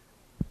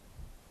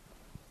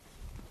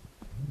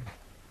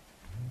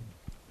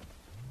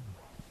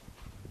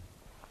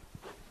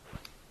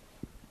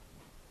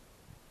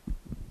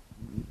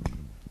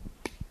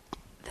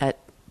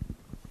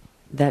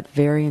 That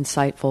very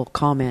insightful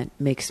comment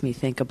makes me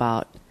think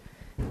about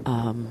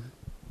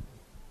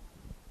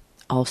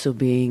also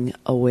being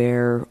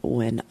aware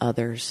when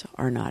others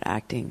are not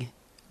acting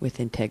with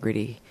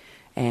integrity,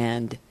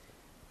 and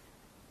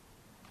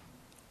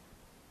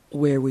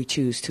where we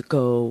choose to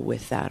go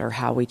with that, or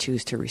how we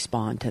choose to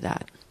respond to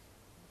that.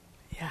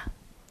 Yeah.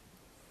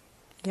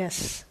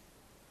 Yes.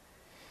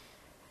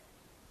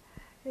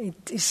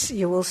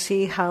 You will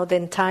see how the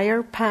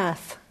entire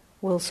path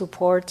will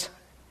support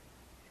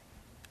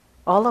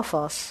all of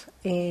us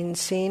in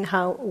seeing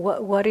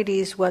what it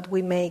is, what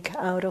we make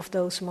out of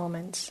those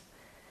moments.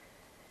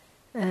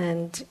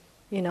 And,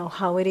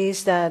 how it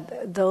is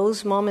that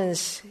those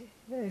moments,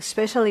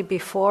 especially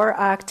before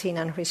acting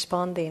and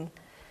responding,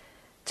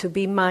 to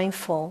be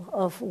mindful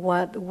of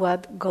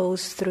what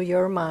goes through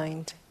your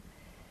mind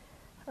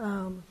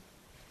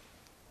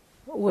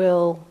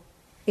will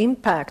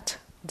impact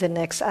the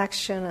next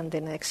action and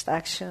the next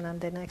action and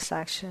the next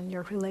action,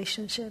 your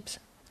relationships.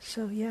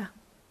 So,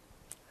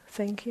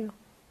 thank you.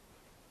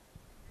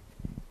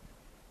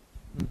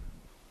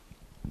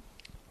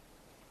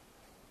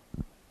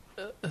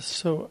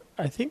 So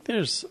I think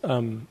there's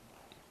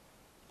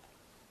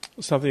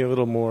something a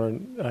little more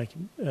like,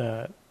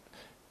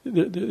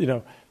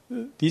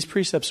 these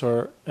precepts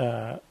are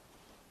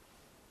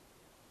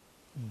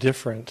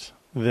different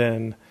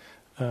than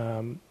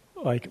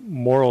like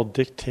moral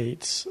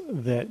dictates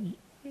that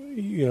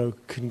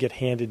can get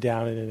handed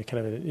down in a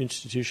kind of an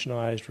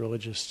institutionalized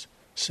religious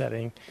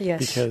setting. Yes.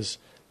 Because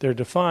they're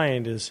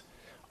defined as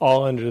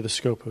all under the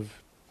scope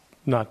of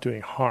not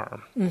doing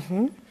harm.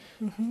 Mm-hmm.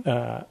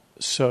 Mm-hmm.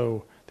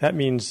 So that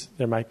means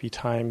there might be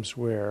times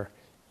where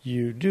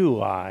you do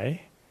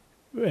lie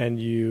and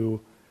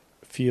you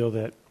feel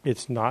that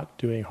it's not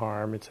doing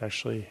harm, it's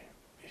actually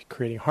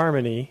creating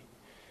harmony.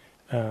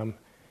 And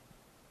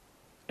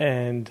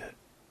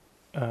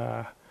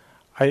I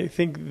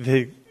think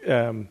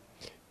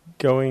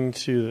going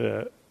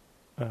to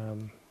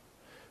the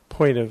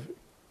point of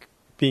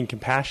being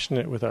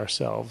compassionate with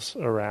ourselves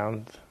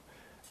around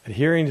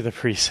adhering to the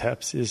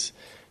precepts is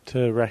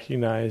to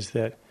recognize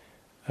that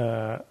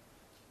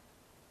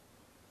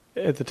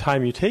at the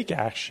time you take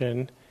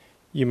action,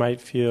 you might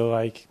feel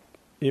like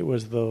it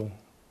was the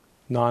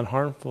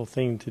non-harmful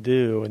thing to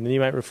do, and then you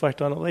might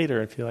reflect on it later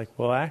and feel like,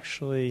 well,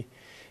 actually,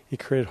 it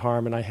created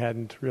harm, and I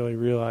hadn't really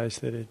realized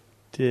that it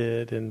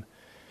did. And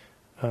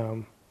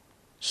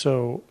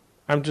so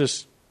I'm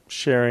just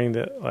sharing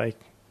that, like,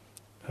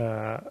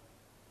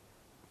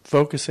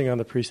 focusing on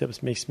the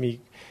precepts makes me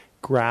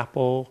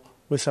grapple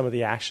with some of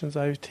the actions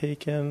I've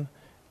taken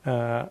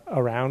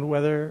around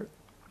whether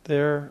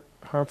they're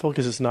harmful,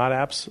 because it's not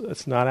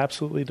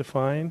absolutely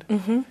defined.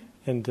 Mm-hmm.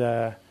 And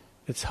it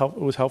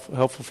was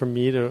helpful for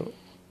me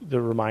the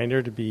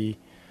reminder to be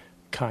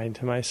kind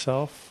to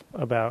myself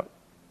about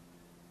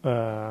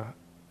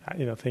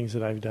things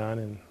that I've done,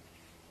 and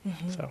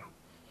so.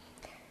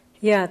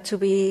 Yeah, to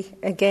be,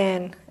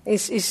 again,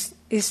 it's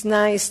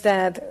nice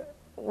that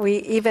we,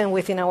 even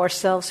within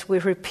ourselves, we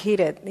repeat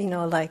it,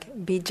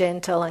 like be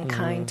gentle and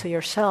kind to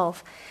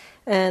yourself.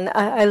 And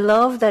I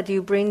love that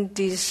you bring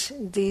this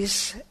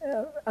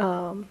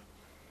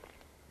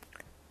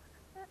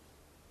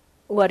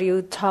what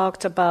you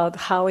talked about,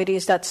 how it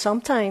is that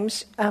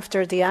sometimes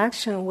after the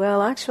action,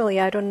 well, actually,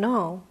 I don't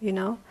know,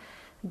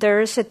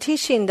 there's a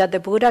teaching that the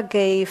Buddha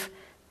gave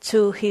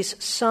to his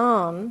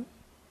son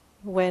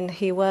when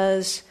he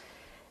was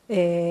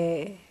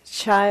a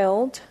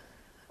child,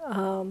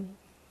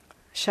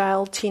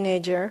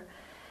 teenager,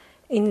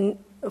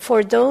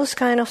 for those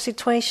kind of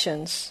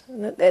situations.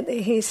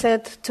 He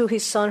said to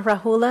his son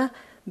Rahula,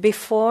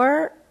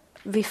 before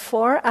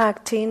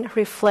acting,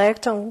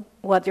 reflect on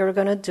what you're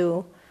going to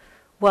do.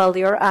 While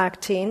you're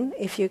acting,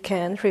 if you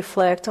can,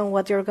 reflect on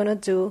what you're going to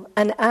do.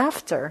 And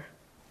after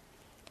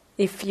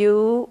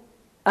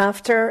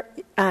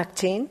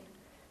acting,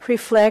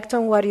 reflect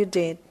on what you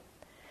did.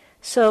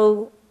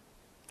 So,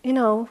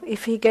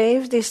 if he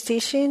gave this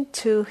teaching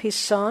to his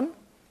son,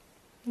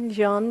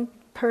 young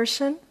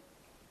person,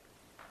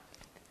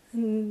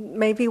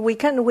 maybe we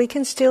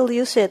can still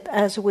use it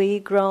as we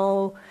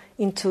grow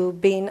into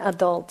being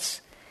adults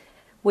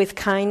with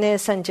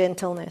kindness and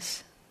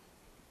gentleness.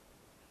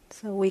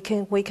 So we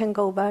can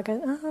go back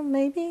and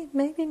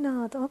maybe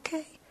not.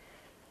 Okay,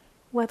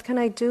 what can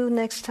I do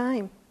next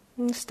time?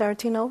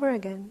 Starting over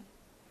again.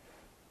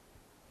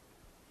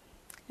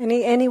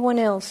 Anyone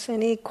else?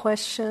 Any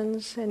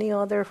questions? Any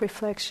other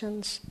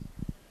reflections?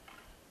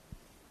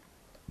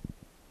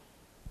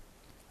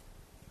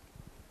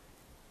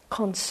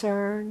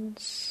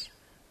 Concerns?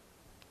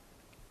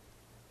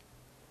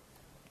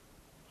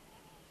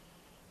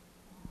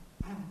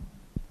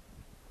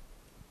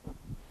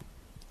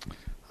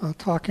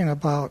 Talking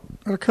about,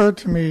 it occurred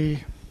to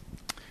me,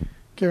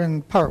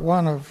 given part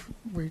one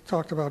we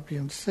talked about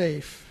being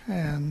safe,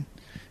 and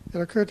it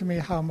occurred to me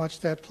how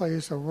much that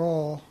plays a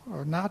role,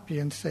 or not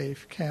being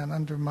safe can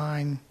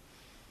undermine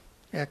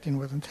acting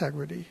with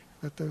integrity,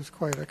 that there's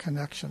quite a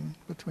connection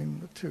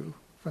between the two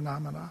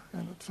phenomena,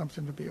 and it's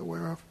something to be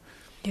aware of.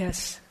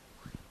 Yes.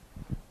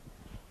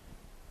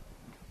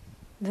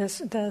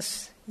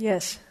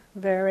 Yes,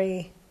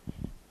 very...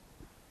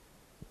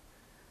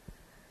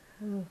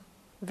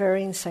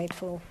 very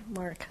insightful,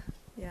 Mark.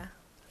 Yeah.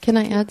 Can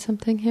I add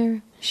something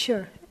here?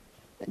 Sure.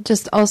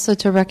 Just also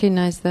to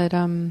recognize that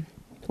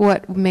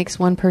what makes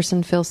one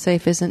person feel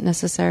safe isn't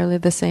necessarily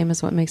the same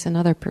as what makes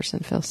another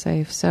person feel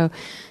safe. So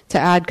to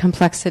add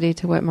complexity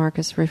to what Mark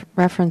is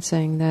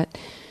referencing, that,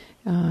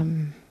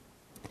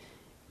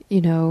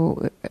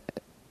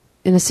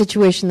 in a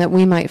situation that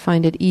we might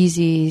find it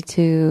easy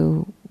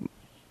to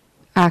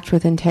act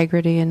with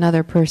integrity,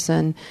 another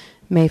person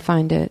may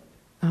find it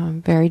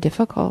very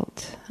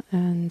difficult.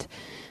 And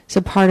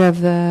so part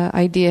of the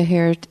idea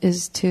here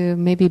is to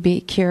maybe be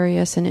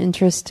curious and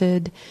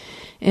interested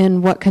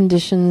in what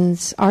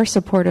conditions are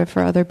supportive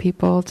for other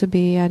people to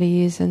be at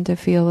ease and to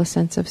feel a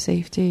sense of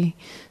safety,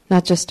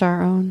 not just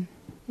our own.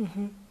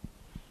 Mm-hmm.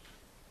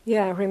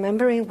 Yeah,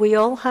 remembering we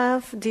all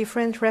have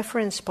different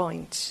reference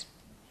points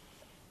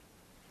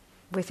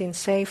within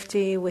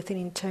safety, within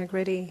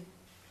integrity.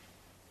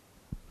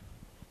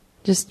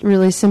 Just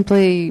really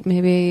simply,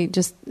 maybe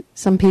just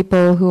some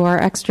people who are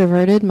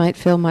extroverted might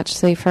feel much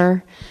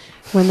safer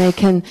when they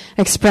can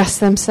express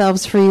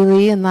themselves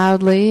freely and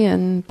loudly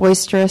and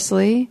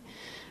boisterously,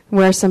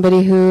 where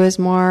somebody who is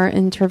more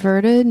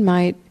introverted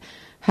might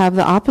have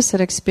the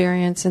opposite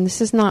experience. And this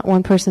is not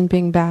one person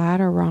being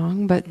bad or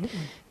wrong, but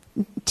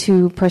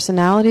two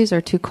personalities or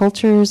two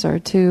cultures or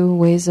two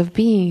ways of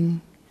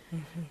being.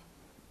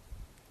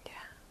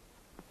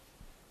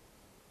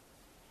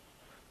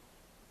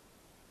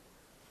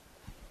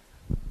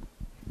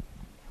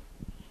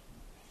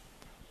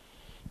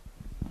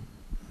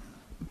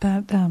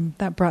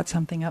 That brought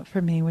something up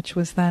for me, which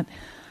was that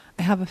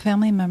I have a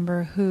family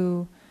member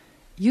who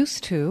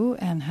used to,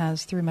 and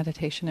has through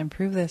meditation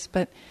improved this,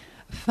 but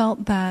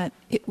felt that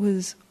it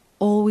was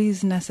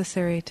always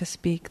necessary to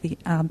speak the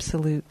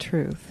absolute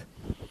truth.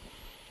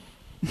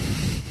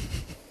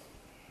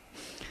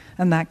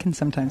 And that can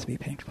sometimes be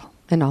painful.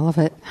 And all of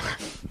it.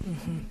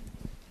 Mm-hmm.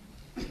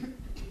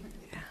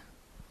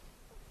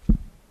 Yeah.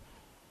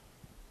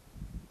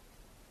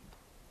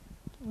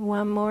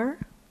 One more.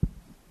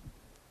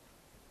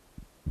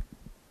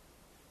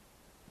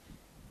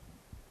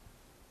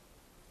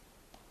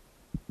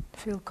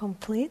 Feel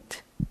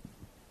complete?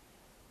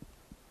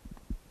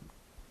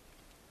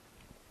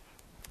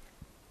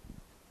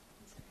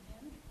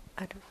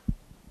 I don't.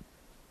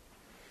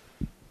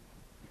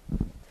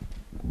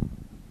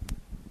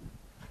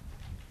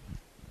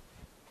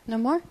 No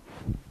more?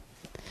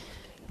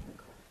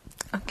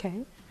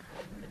 Okay.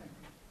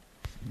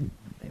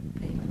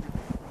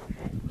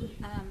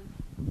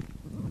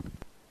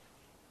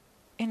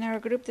 In our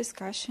group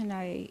discussion,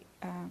 I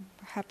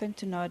happened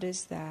to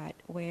notice that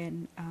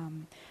when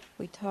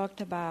we talked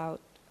about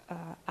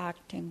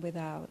acting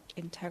without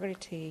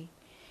integrity,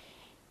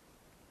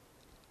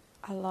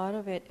 a lot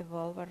of it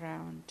evolved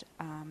around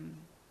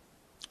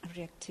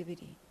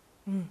reactivity,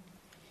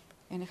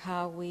 and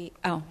how we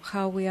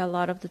a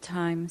lot of the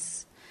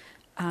times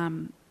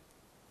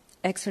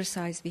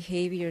exercise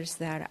behaviors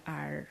that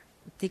are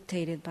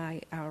dictated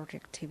by our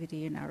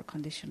reactivity and our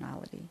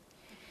conditionality,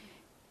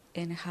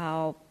 and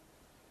how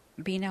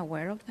being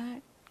aware of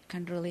that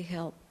can really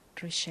help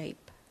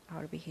reshape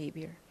our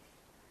behavior.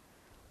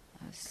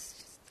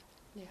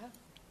 Yeah.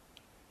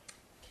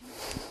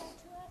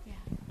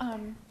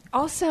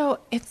 Also,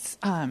 it's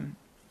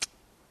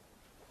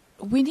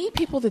we need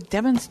people to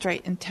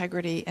demonstrate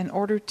integrity in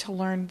order to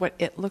learn what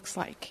it looks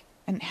like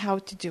and how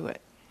to do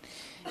it.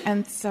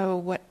 And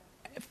so,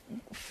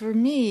 for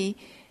me,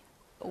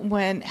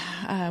 what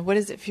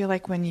does it feel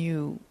like when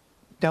you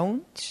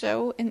don't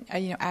show and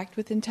act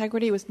with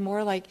integrity? It was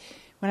more like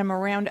when I'm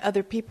around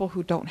other people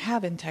who don't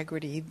have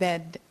integrity,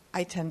 then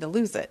I tend to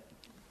lose it,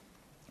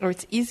 or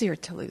it's easier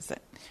to lose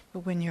it.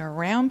 But when you're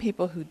around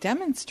people who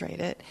demonstrate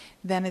it,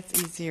 then it's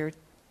easier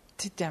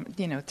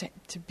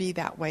to be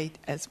that way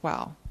as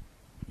well.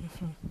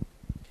 Mm-hmm.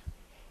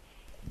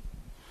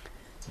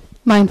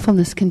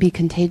 Mindfulness can be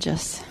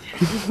contagious.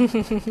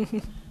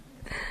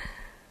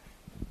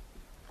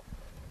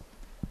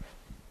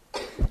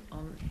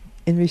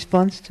 In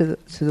response to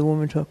the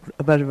woman talk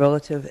about a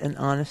relative and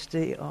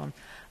honesty,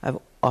 I've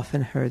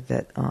often heard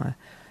that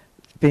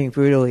being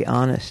brutally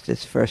honest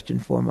is first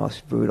and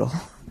foremost brutal.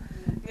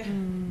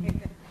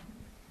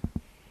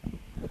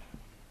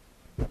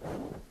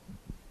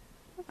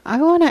 I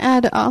want to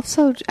add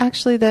also,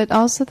 actually, that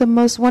also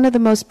one of the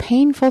most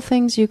painful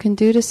things you can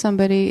do to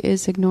somebody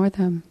is ignore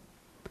them,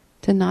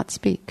 to not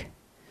speak.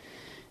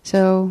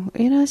 So,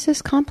 it's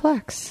just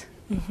complex.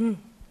 Mm-hmm.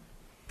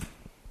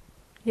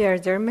 Yeah,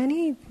 there are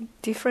many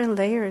different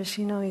layers.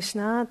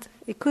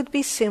 It could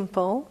be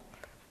simple,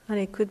 and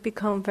it could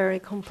become very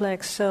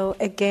complex. So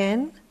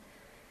again,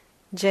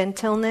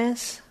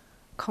 gentleness,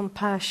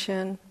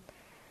 compassion,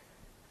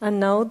 and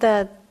know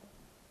that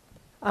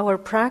our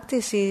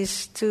practice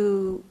is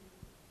to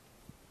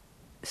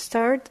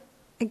start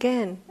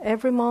again.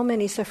 Every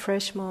moment is a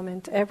fresh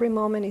moment. Every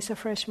moment is a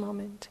fresh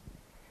moment.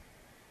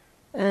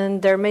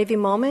 And there may be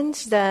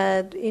moments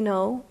that,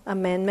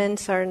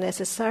 amendments are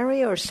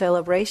necessary, or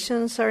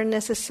celebrations are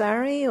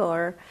necessary,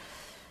 or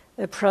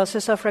a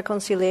process of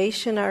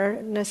reconciliation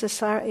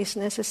is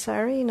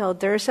necessary.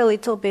 There's a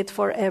little bit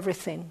for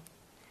everything.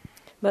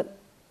 But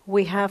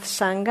we have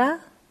Sangha,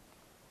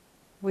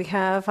 we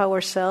have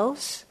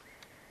ourselves.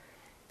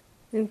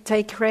 And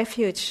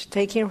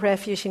taking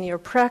refuge in your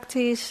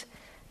practice,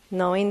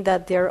 knowing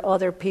that there are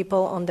other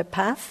people on the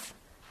path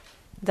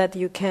that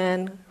you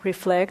can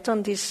reflect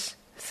on these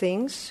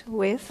things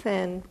with,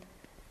 and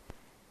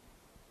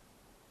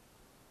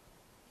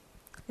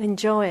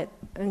enjoy it.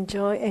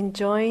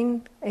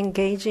 Enjoying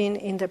engaging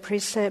in the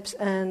precepts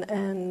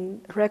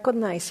and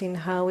recognizing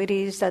how it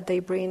is that they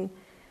bring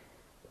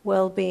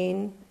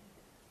well-being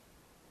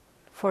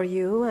for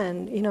you,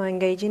 and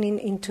engaging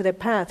into the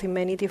path in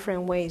many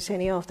different ways,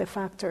 any of the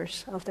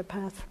factors of the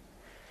path.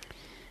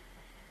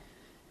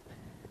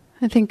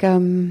 I think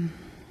I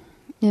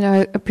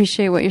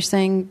appreciate what you're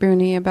saying,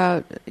 Bruni,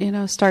 about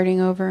starting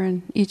over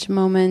in each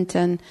moment,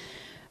 and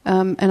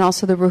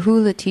also the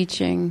Rahula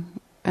teaching,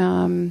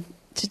 to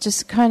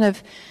just kind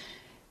of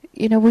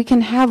we can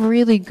have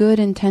really good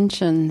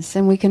intentions,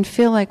 and we can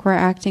feel like we're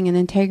acting in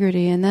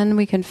integrity, and then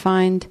we can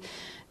find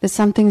that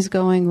something's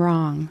going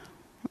wrong.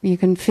 You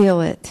can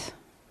feel it.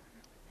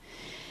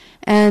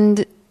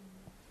 And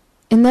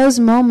in those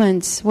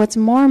moments, what's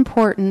more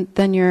important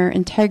than your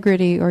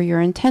integrity or your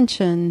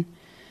intention,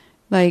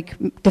 like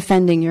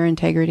defending your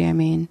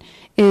integrity,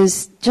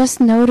 is just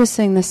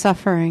noticing the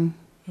suffering.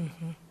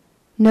 Mm-hmm.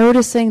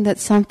 Noticing that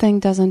something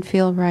doesn't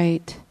feel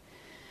right,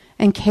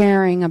 and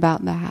caring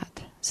about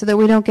that, so that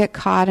we don't get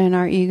caught in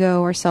our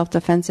ego or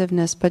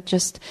self-defensiveness, but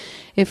just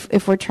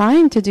if we're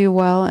trying to do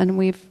well and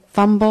we've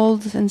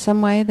fumbled in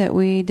some way that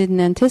we didn't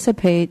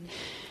anticipate,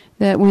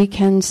 that we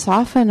can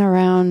soften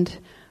around,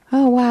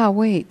 oh wow,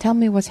 wait, tell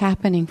me what's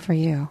happening for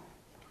you.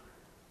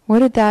 What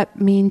did that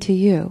mean to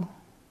you?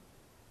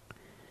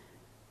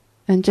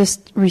 And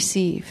just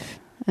receive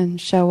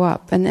and show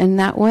up. And in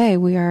that way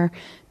we are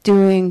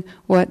doing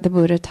what the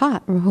Buddha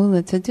taught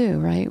Rahula to do,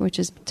 right? Which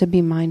is to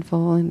be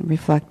mindful and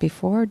reflect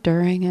before,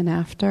 during, and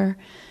after,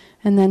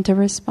 and then to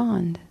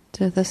respond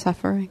to the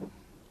suffering.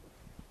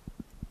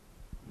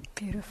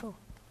 Beautiful.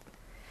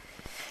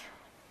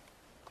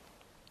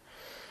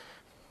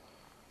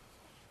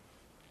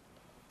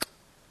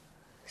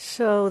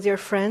 So, dear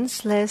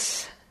friends,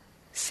 let's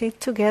sit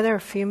together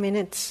a few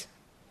minutes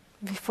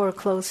before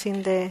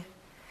closing the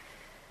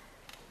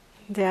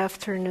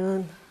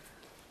afternoon,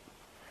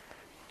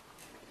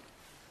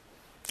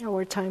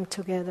 our time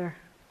together.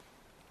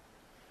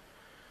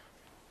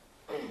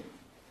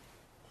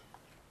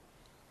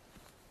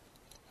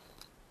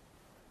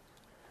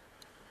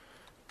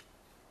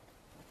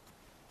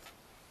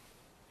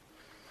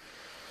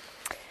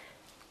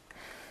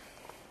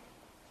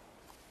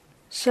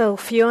 So,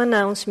 few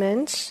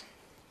announcements.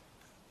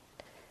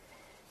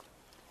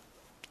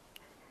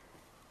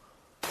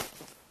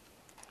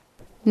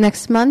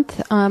 Next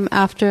month,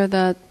 after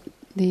the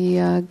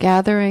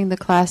gathering, the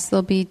class,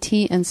 there'll be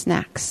tea and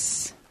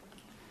snacks.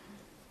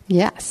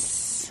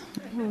 Yes.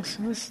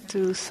 Let's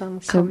do some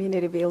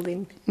community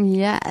building.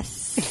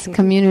 Yes,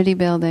 community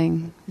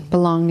building,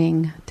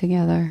 belonging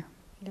together.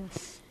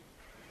 Yes.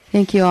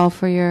 Thank you all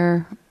for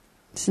your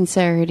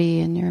sincerity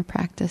and your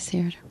practice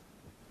here.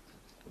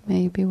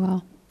 May you be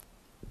well.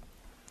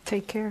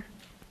 Take care.